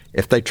be.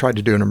 If they try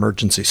to do an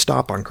emergency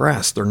stop on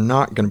grass, they're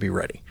not going to be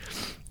ready.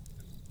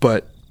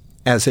 But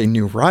as a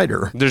new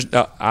rider... There's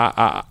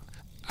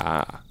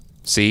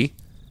see?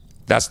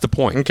 That's the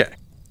point. Okay.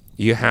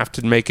 You have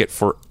to make it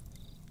for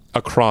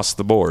across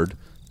the board.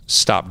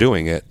 Stop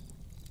doing it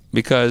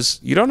because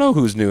you don't know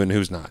who's new and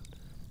who's not.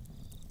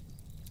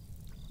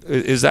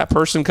 Is that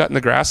person cutting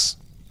the grass?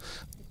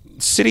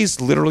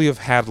 Cities literally have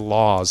had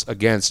laws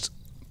against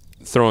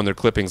throwing their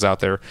clippings out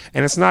there,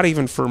 and it's not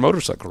even for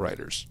motorcycle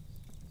riders.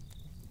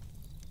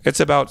 It's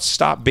about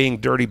stop being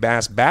dirty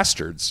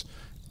bastards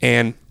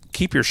and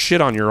keep your shit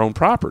on your own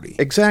property.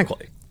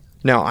 Exactly.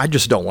 Now, I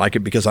just don't like it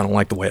because I don't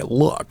like the way it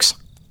looks.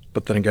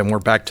 But then again, we're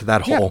back to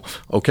that whole,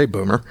 okay,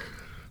 boomer.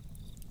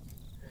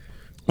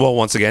 Well,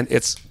 once again,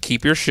 it's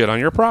keep your shit on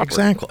your property.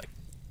 Exactly.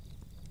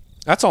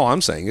 That's all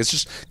I'm saying. It's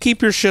just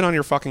keep your shit on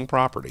your fucking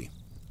property.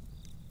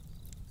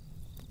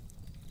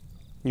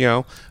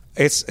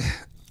 It's,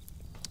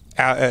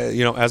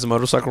 as a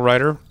motorcycle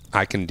rider,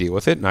 I can deal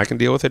with it, and I can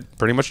deal with it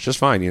pretty much just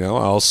fine.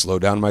 I'll slow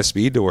down my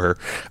speed to where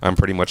I'm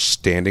pretty much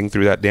standing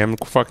through that damn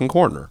fucking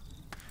corner.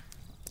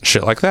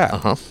 Shit like that.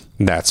 Uh-huh.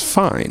 That's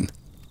fine.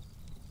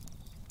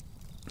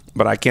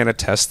 But I can't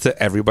attest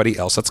to everybody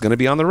else that's going to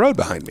be on the road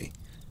behind me.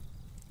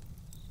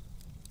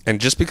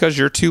 And just because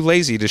you're too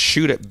lazy to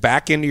shoot it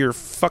back into your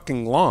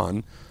fucking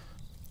lawn,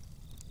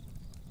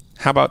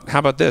 how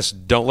about this?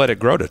 Don't let it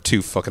grow to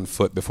 2 fucking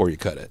foot before you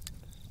cut it.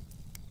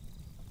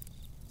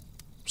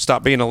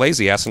 Stop being a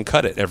lazy ass and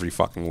cut it every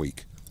fucking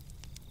week.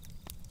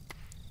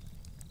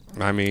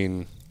 I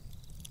mean,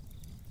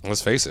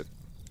 let's face it.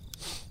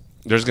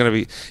 There's going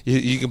to be...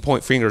 You can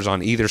point fingers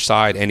on either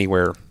side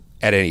anywhere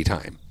at any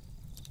time.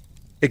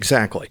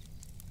 Exactly.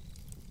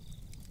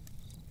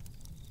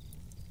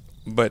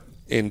 But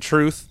in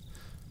truth,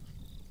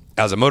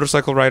 as a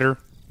motorcycle rider,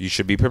 you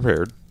should be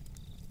prepared.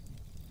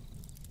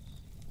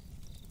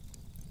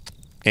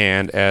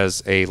 And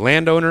as a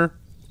landowner,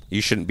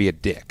 you shouldn't be a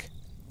dick.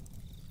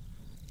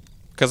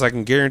 because I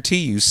can guarantee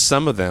you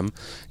some of them,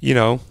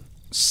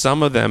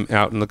 some of them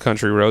out in the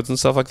country roads and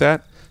stuff like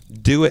that,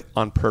 do it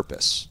on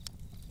purpose.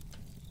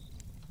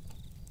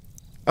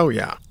 Oh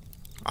yeah,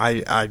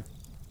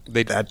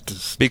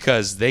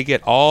 because they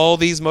get all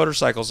these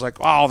motorcycles like,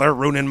 oh, they're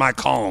ruining my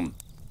calm.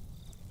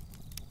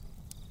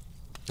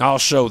 I'll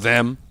show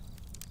them.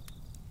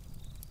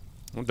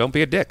 Well, don't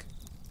be a dick.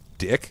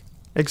 Dick.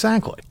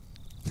 Exactly.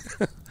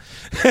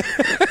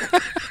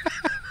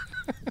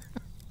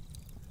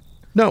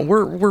 No,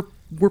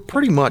 we're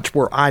pretty much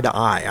eye to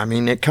eye. I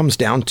mean, it comes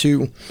down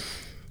to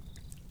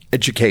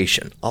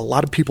education. A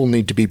lot of people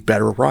need to be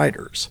better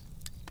riders.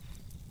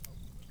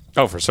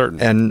 Oh, for certain.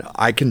 And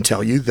I can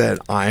tell you that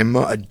I'm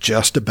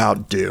just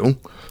about due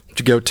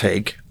to go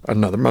take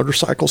another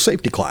motorcycle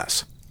safety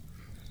class.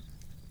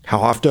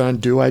 How often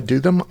do I do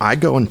them? I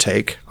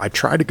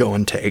try to go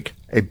and take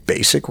a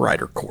basic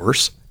rider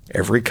course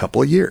every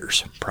couple of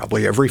years,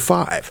 probably every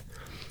 5.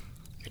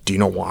 Do you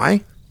know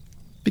why?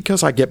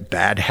 Because I get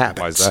bad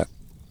habits. Why is that?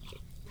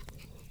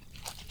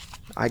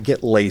 I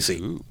get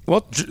lazy. Ooh.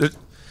 Well,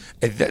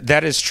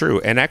 that is true.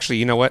 And actually,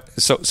 you know what?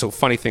 So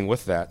funny thing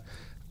with that.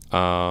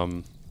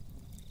 So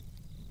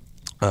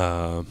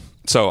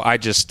I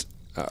just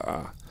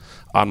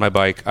on my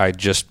bike, I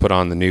just put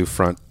on the new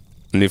front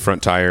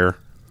tire.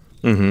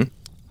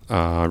 Mm-hmm.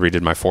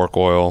 Redid my fork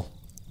oil.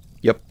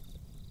 Yep.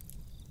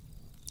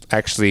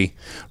 Actually,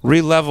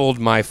 re-leveled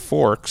my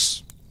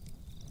forks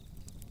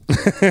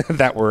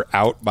that were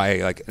out by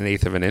like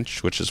 1/8 of an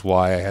inch, which is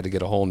why I had to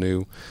get a whole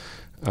new.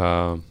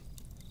 Why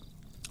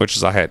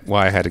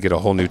I had to get a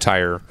whole new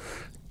tire.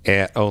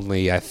 At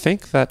only, I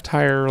think that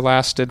tire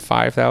lasted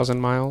 5,000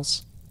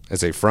 miles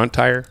as a front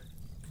tire.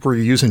 Were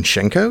you using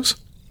Shinko's?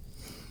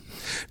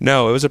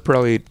 No, it was a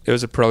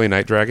Pirelli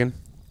Night Dragon.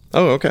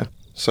 Oh, okay.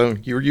 So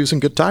you were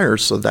using good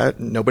tires, so that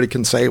nobody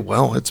can say,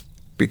 well, it's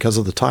because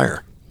of the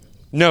tire.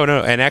 No,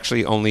 and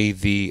actually only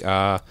the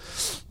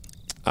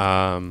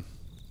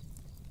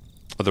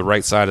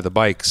right side of the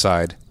bike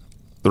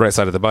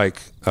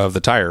of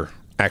the tire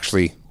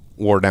actually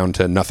wore down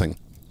to nothing.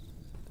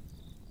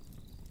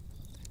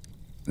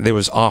 It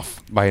was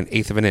off by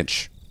 1/8 of an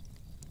inch.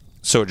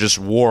 So it just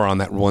wore on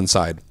that one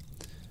side.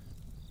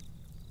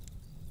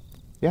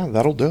 Yeah,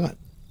 that'll do it.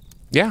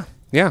 Yeah.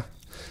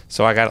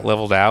 So I got it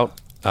leveled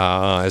out.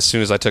 As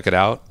soon as I took it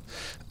out,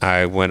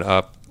 I went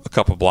up a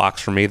couple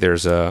blocks from me.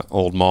 There's a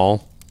old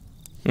mall.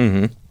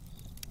 Mm-hmm.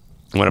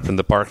 Went up in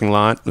the parking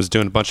lot. Was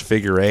doing a bunch of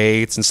figure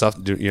eights and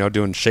stuff.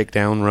 Doing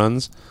shakedown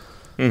runs.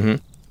 Mm-hmm.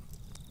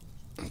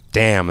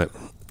 Damn, it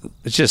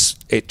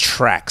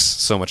tracks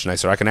so much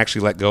nicer. I can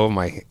actually let go of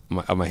my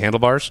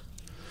handlebars,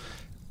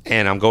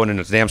 and I'm going in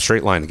a damn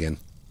straight line again.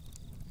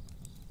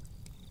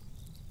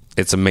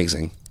 It's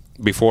amazing.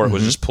 Before it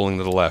was just pulling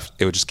to the left.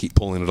 It would just keep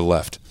pulling to the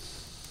left.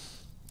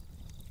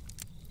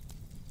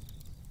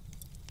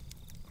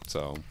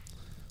 So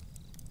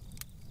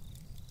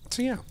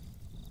yeah.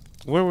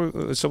 Where were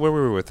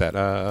we with that?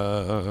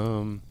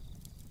 Damn,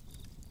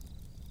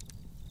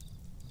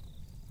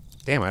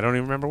 I don't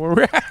even remember where we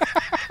were at.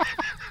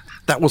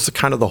 That was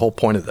kind of the whole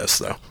point of this,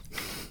 though.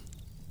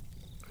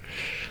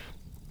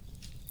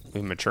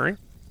 Maturing?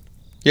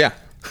 Yeah.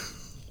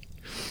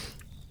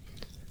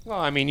 Well,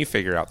 I mean, you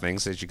figure out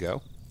things as you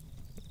go.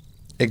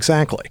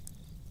 Exactly.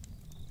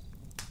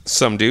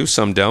 Some do,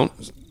 some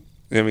don't.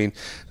 I mean,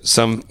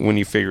 some, when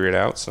you figure it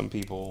out, some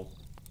people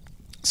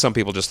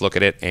just look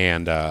at it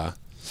and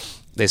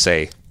they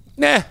say,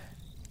 nah,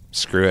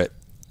 screw it.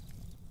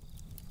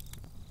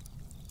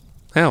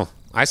 Hell,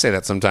 I say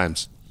that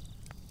sometimes.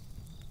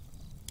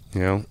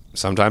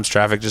 Sometimes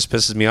traffic just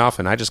pisses me off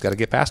and I just got to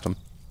get past them.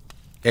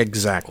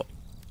 Exactly.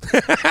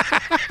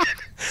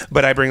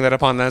 But I bring that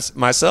upon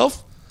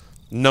myself,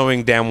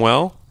 knowing damn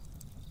well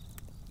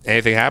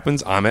anything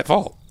happens, I'm at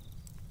fault.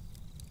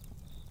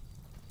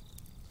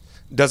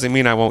 Doesn't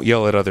mean I won't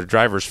yell at other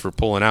drivers for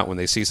pulling out when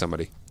they see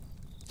somebody.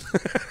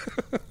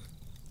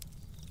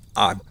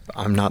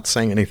 I'm not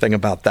saying anything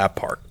about that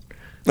part.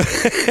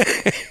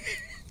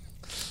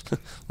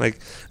 Like,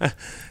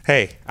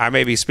 hey, I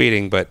may be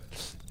speeding, but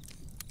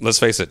let's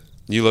face it,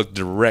 you look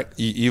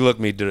you look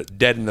me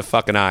dead in the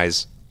fucking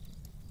eyes.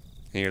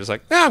 And you're just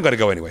like, I'm going to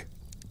go anyway.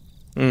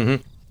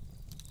 Mm-hmm.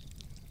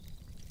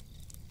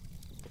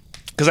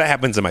 Because that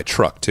happens in my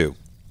truck, too.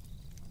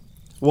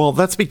 Well,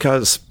 that's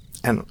because...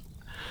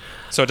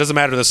 So it doesn't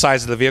matter the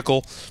size of the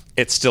vehicle.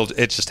 It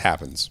just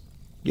happens.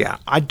 Yeah,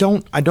 I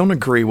don't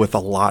agree with a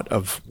lot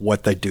of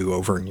what they do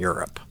over in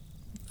Europe.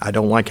 I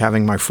don't like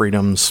having my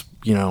freedoms,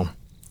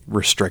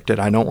 restricted.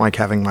 I don't like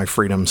having my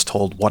freedoms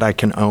told what I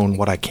can own,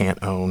 what I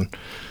can't own,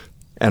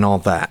 and all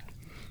that.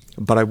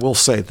 But I will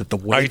say that the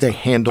way they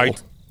handle...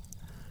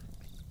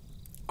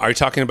 Are you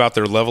talking about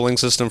their leveling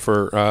system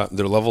for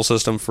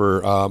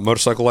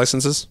motorcycle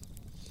licenses?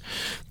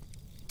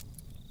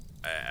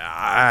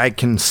 I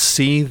can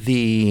see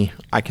the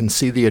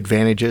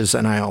advantages,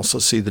 and I also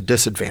see the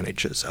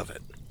disadvantages of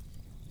it.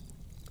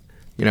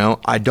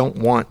 I don't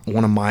want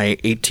one of my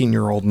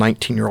 18-year-old,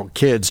 19-year-old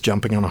kids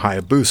jumping on a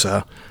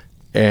Hayabusa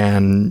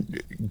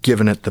and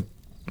giving it the,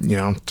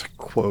 to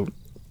quote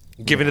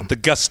Giving it the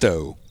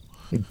gusto.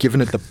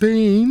 Giving it the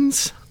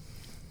beans.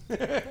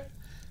 Yeah.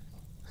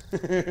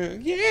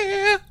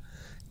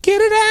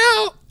 Get it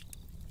out.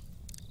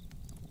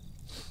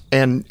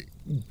 And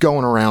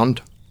going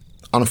around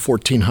on a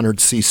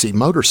 1400cc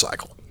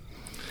motorcycle.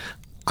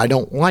 I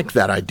don't like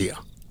that idea.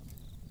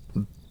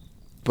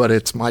 But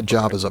it's my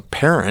job as a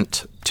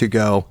parent to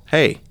go,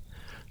 hey,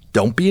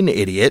 don't be an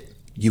idiot.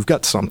 You've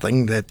got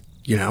something that,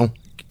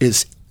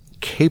 is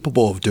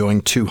capable of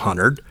doing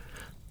 200.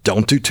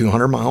 Don't do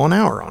 200 mile an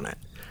hour on it.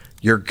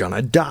 You're going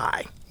to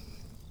die.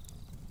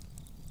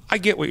 I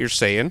get what you're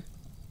saying.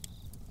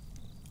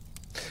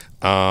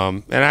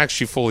 And I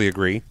actually fully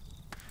agree.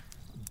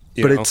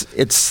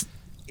 It's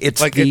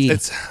like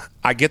it's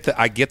I get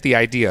the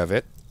idea of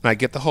it, and I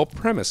get the whole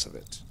premise of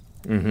it.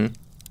 Mm-hmm.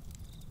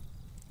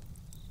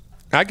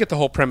 I get the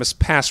whole premise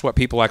past what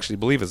people actually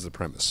believe is the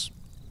premise.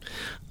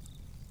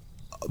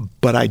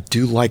 But I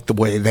do like the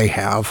way they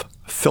have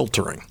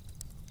filtering.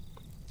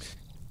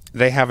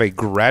 They have a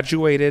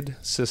graduated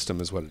system,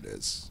 is what it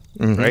is,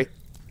 right?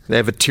 They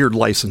have a tiered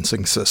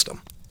licensing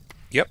system.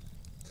 Yep.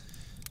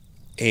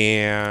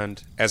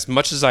 And as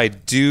much as I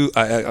do,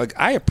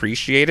 I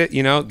appreciate it.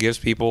 It gives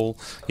people,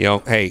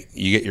 hey,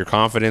 you get your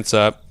confidence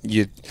up.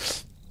 You're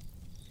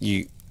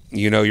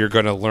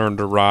going to learn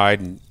to ride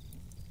and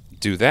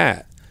do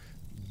that.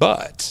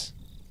 But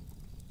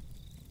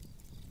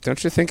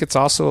don't you think it's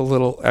also a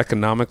little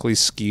economically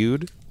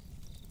skewed?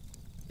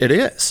 It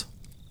is.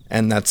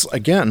 And that's,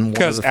 again,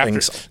 one of the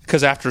things.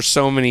 Because after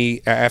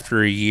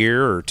a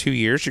year or 2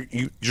 years,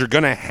 you're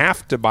going to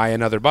have to buy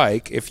another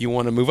bike if you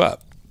want to move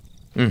up.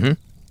 Mm-hmm.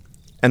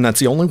 And that's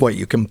the only way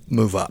you can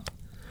move up.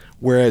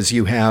 Whereas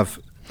you have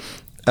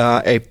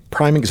a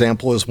prime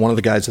example is one of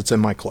the guys that's in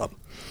my club.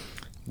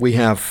 We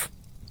have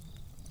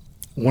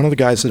one of the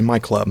guys in my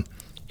club.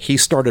 He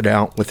started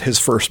out with his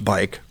first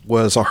bike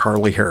was a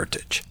Harley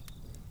Heritage.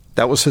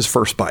 That was his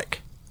first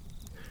bike.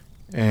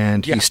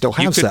 And he still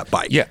has that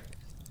bike. Yeah.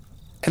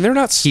 And they're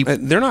not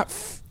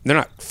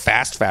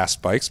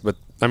fast bikes, but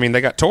I mean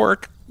they got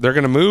torque. They're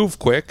going to move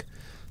quick.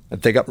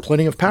 They got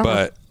plenty of power.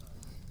 But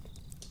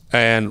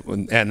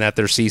and at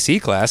their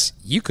CC class,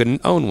 you couldn't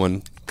own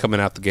one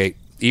coming out the gate,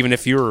 even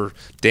if you were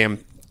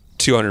damn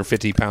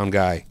 250-pound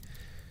guy.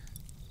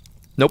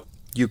 Nope,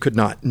 you could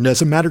not. It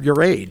doesn't matter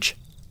your age.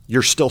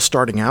 You're still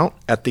starting out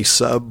at the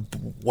sub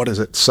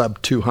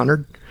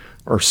 200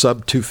 or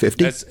sub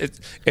 250.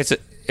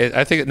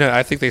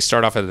 I think they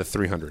start off at a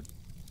 300.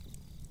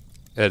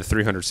 At a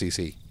 300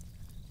 cc.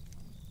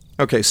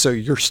 Okay, so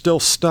you're still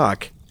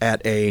stuck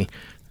at a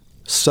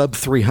sub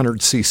 300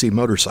 cc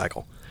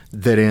motorcycle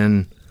that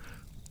in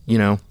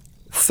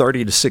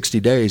 30 to 60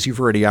 days you've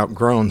already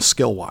outgrown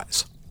skill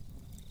wise.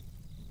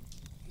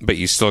 But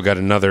you still got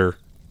another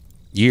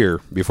year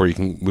before you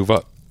can move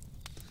up.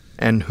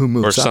 And who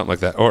moves up? Or something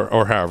like that.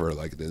 Or however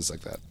like it is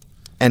like that.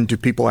 And do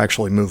people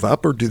actually move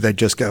up, or do they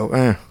just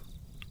go,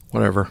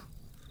 whatever?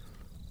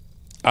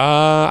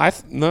 A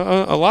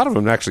lot of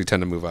them actually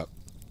tend to move up.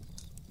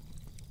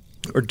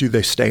 Or do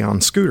they stay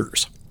on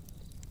scooters?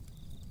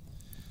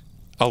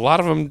 A lot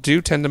of them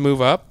do tend to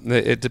move up.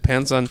 It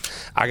depends on,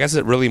 I guess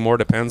it really more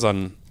depends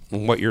on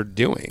what you're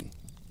doing.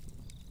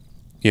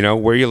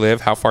 Where you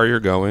live, how far you're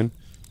going,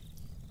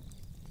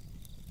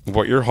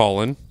 what you're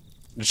hauling.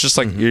 It's just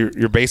like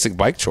your basic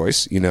bike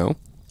choice, what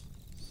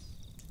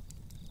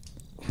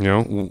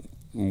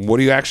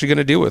are you actually going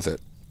to do with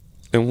it?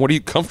 And what are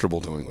you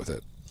comfortable doing with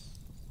it?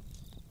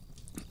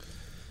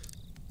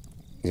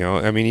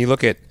 You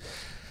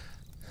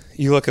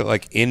look at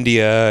like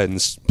India and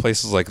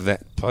places like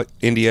that,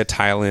 India,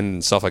 Thailand,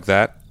 and stuff like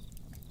that.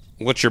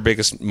 What's your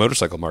biggest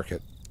motorcycle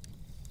market?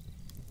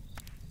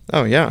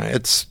 Oh yeah,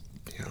 it's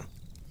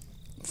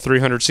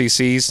 300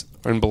 cc's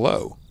and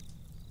below.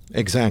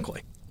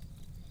 Exactly.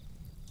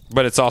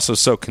 But it's also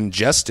so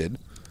congested.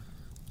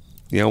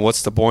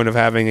 What's the point of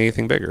having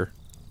anything bigger?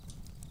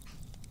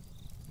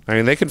 I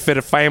mean, they can fit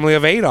a family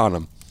of 8 on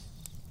them.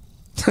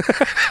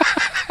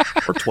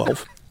 Or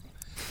 12.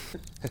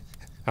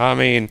 I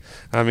mean,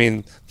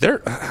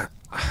 they're.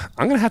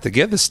 I'm gonna have to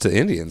give this to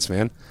Indians,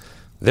 man.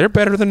 They're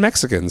better than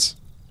Mexicans.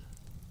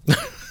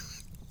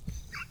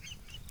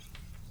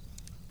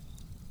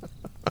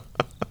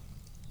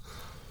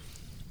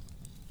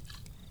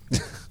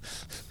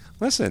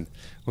 Listen,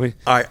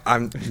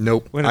 I'm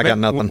nope. I got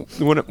nothing.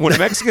 When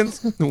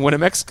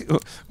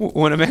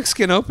a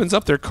Mexican opens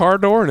up their car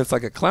door and it's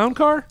like a clown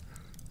car,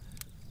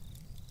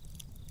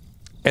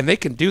 and they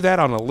can do that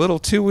on a little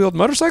 2-wheeled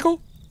motorcycle.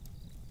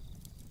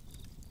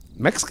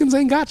 Mexicans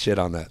ain't got shit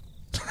on that.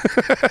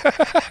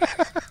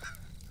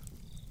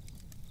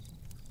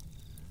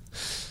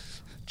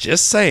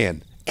 Just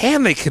saying.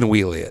 And they can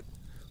wheelie it.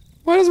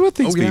 What is with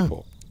these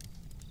people?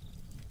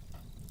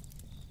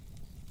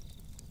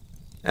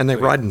 And they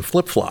ride in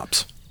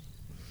flip-flops.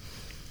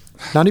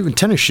 Not even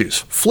tennis shoes.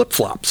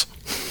 Flip-flops.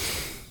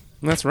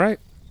 That's right.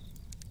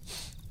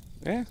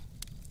 Yeah.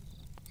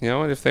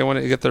 If they want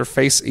to get their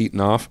face eaten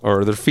off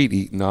or their feet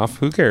eaten off,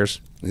 who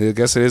cares? I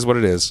guess it is what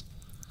it is.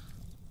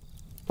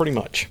 Pretty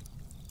much.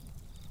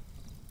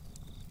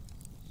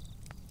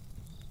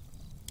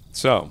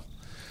 So,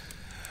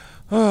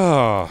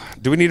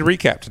 do we need a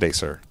recap today,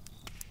 sir?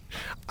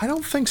 I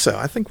don't think so.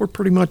 I think we're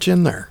pretty much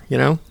in there.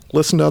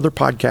 Listen to other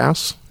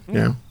podcasts.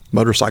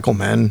 Motorcycle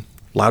Men,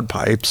 Loud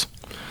Pipes.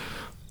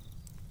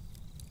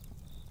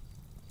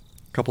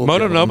 Couple of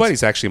Moto good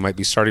Nobodies actually might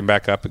be starting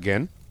back up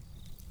again.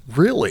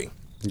 Really?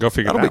 Go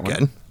figure That'll that be one.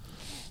 good.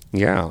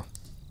 Yeah.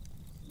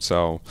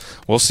 So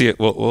we'll see it.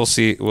 We'll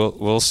see.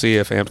 We'll see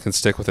if Amp can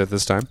stick with it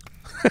this time.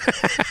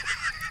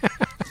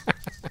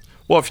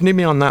 Well, if you need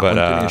me on that one,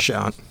 give me a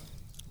shout.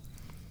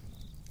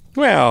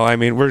 Well, I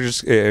mean, we're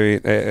just.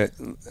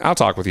 I'll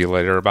talk with you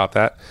later about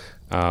that.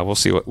 We'll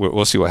see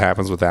what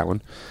happens with that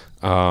one.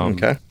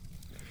 Okay.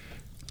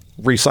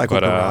 Recycle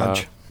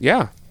Garage.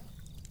 Yeah.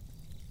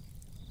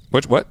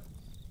 What?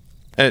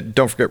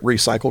 Don't forget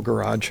Recycle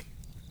Garage.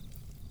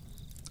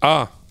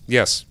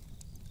 Yes.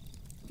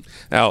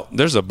 Now,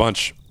 there's a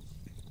bunch.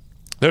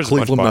 There's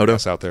Cleveland a bunch of Moto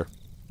podcasts out there.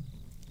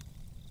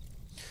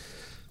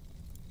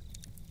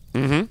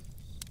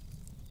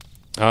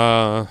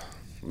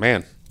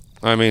 Man.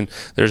 I mean,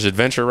 there's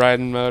Adventure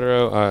Riding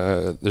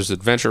Moto. There's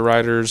Adventure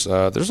Riders.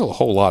 There's a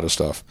whole lot of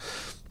stuff.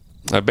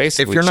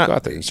 Basically, just go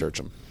out there and search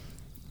them.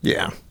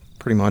 Yeah,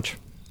 pretty much.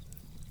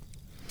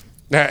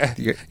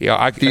 The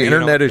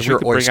internet is your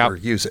oyster.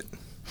 Use it.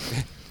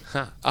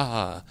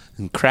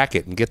 And crack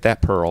it and get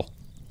that pearl.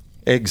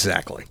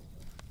 Exactly.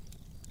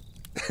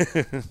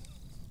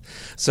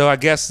 So I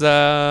guess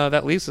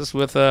that leaves us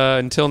with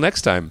until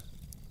next time.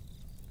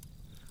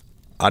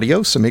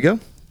 Adios,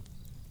 amigo.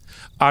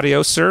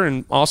 Adios, sir.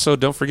 And also,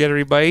 don't forget,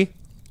 everybody,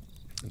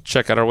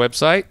 check out our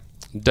website,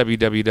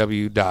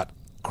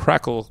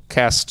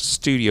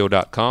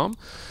 www.cracklecaststudio.com.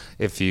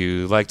 If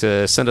you'd like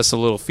to send us a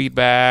little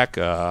feedback,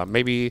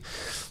 maybe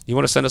you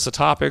want to send us a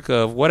topic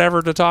of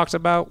whatever to talk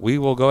about, we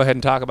will go ahead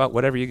and talk about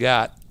whatever you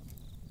got.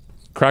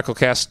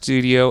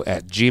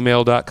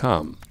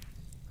 cracklecaststudio@gmail.com.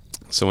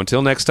 So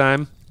until next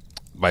time,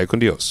 bye con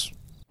Dios.